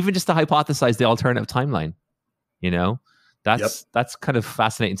even just to hypothesize the alternative timeline. That's kind of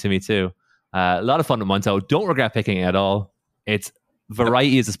fascinating to me too. A lot of fun with Munto. Don't regret picking it at all. It's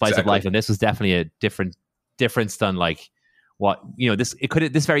variety is the spice of life, and this was definitely a difference than like what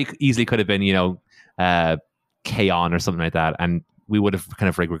this very easily could have been K-On! Or something like that, and we would have kind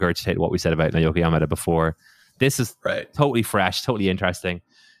of like regurgitated what we said about Naoki Yamada before. This is totally fresh, totally interesting.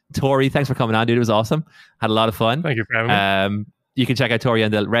 Tori, thanks for coming on, dude. It was awesome. Had a lot of fun. Thank you for having me. You can check out Tori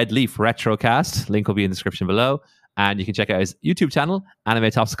on the Red Leaf Retrocast. Link will be in the description below. And you can check out his YouTube channel,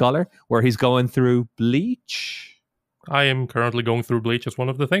 Anime Top Scholar, where he's going through Bleach. I am currently going through Bleach as one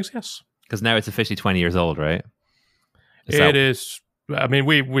of the things, yes. Because now it's officially 20 years old, right? It is. I mean,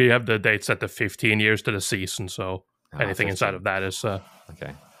 we have the date set to 15 years to the season, so anything 15. Inside of that is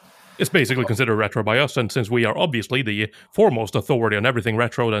okay. It's basically considered retro by us, and since we are obviously the foremost authority on everything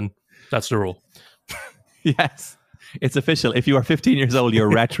retro, then that's the rule. Yes. It's official. If you are 15 years old, you're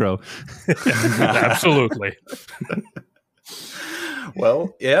retro. Absolutely.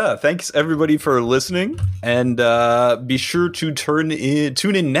 Well, yeah. Thanks everybody for listening, and be sure to tune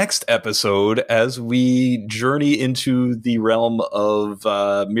in next episode as we journey into the realm of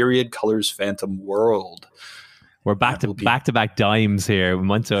Myriad Colors Phantom World. We're back to back dimes here.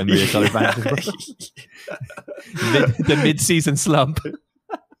 Munto and Myriad Colors Phantom World. The mid-season slump.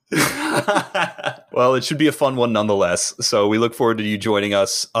 Well, it should be a fun one nonetheless. So we look forward to you joining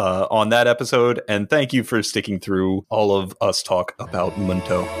us on that episode. And thank you for sticking through all of us talk about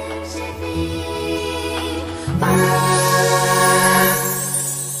Munto.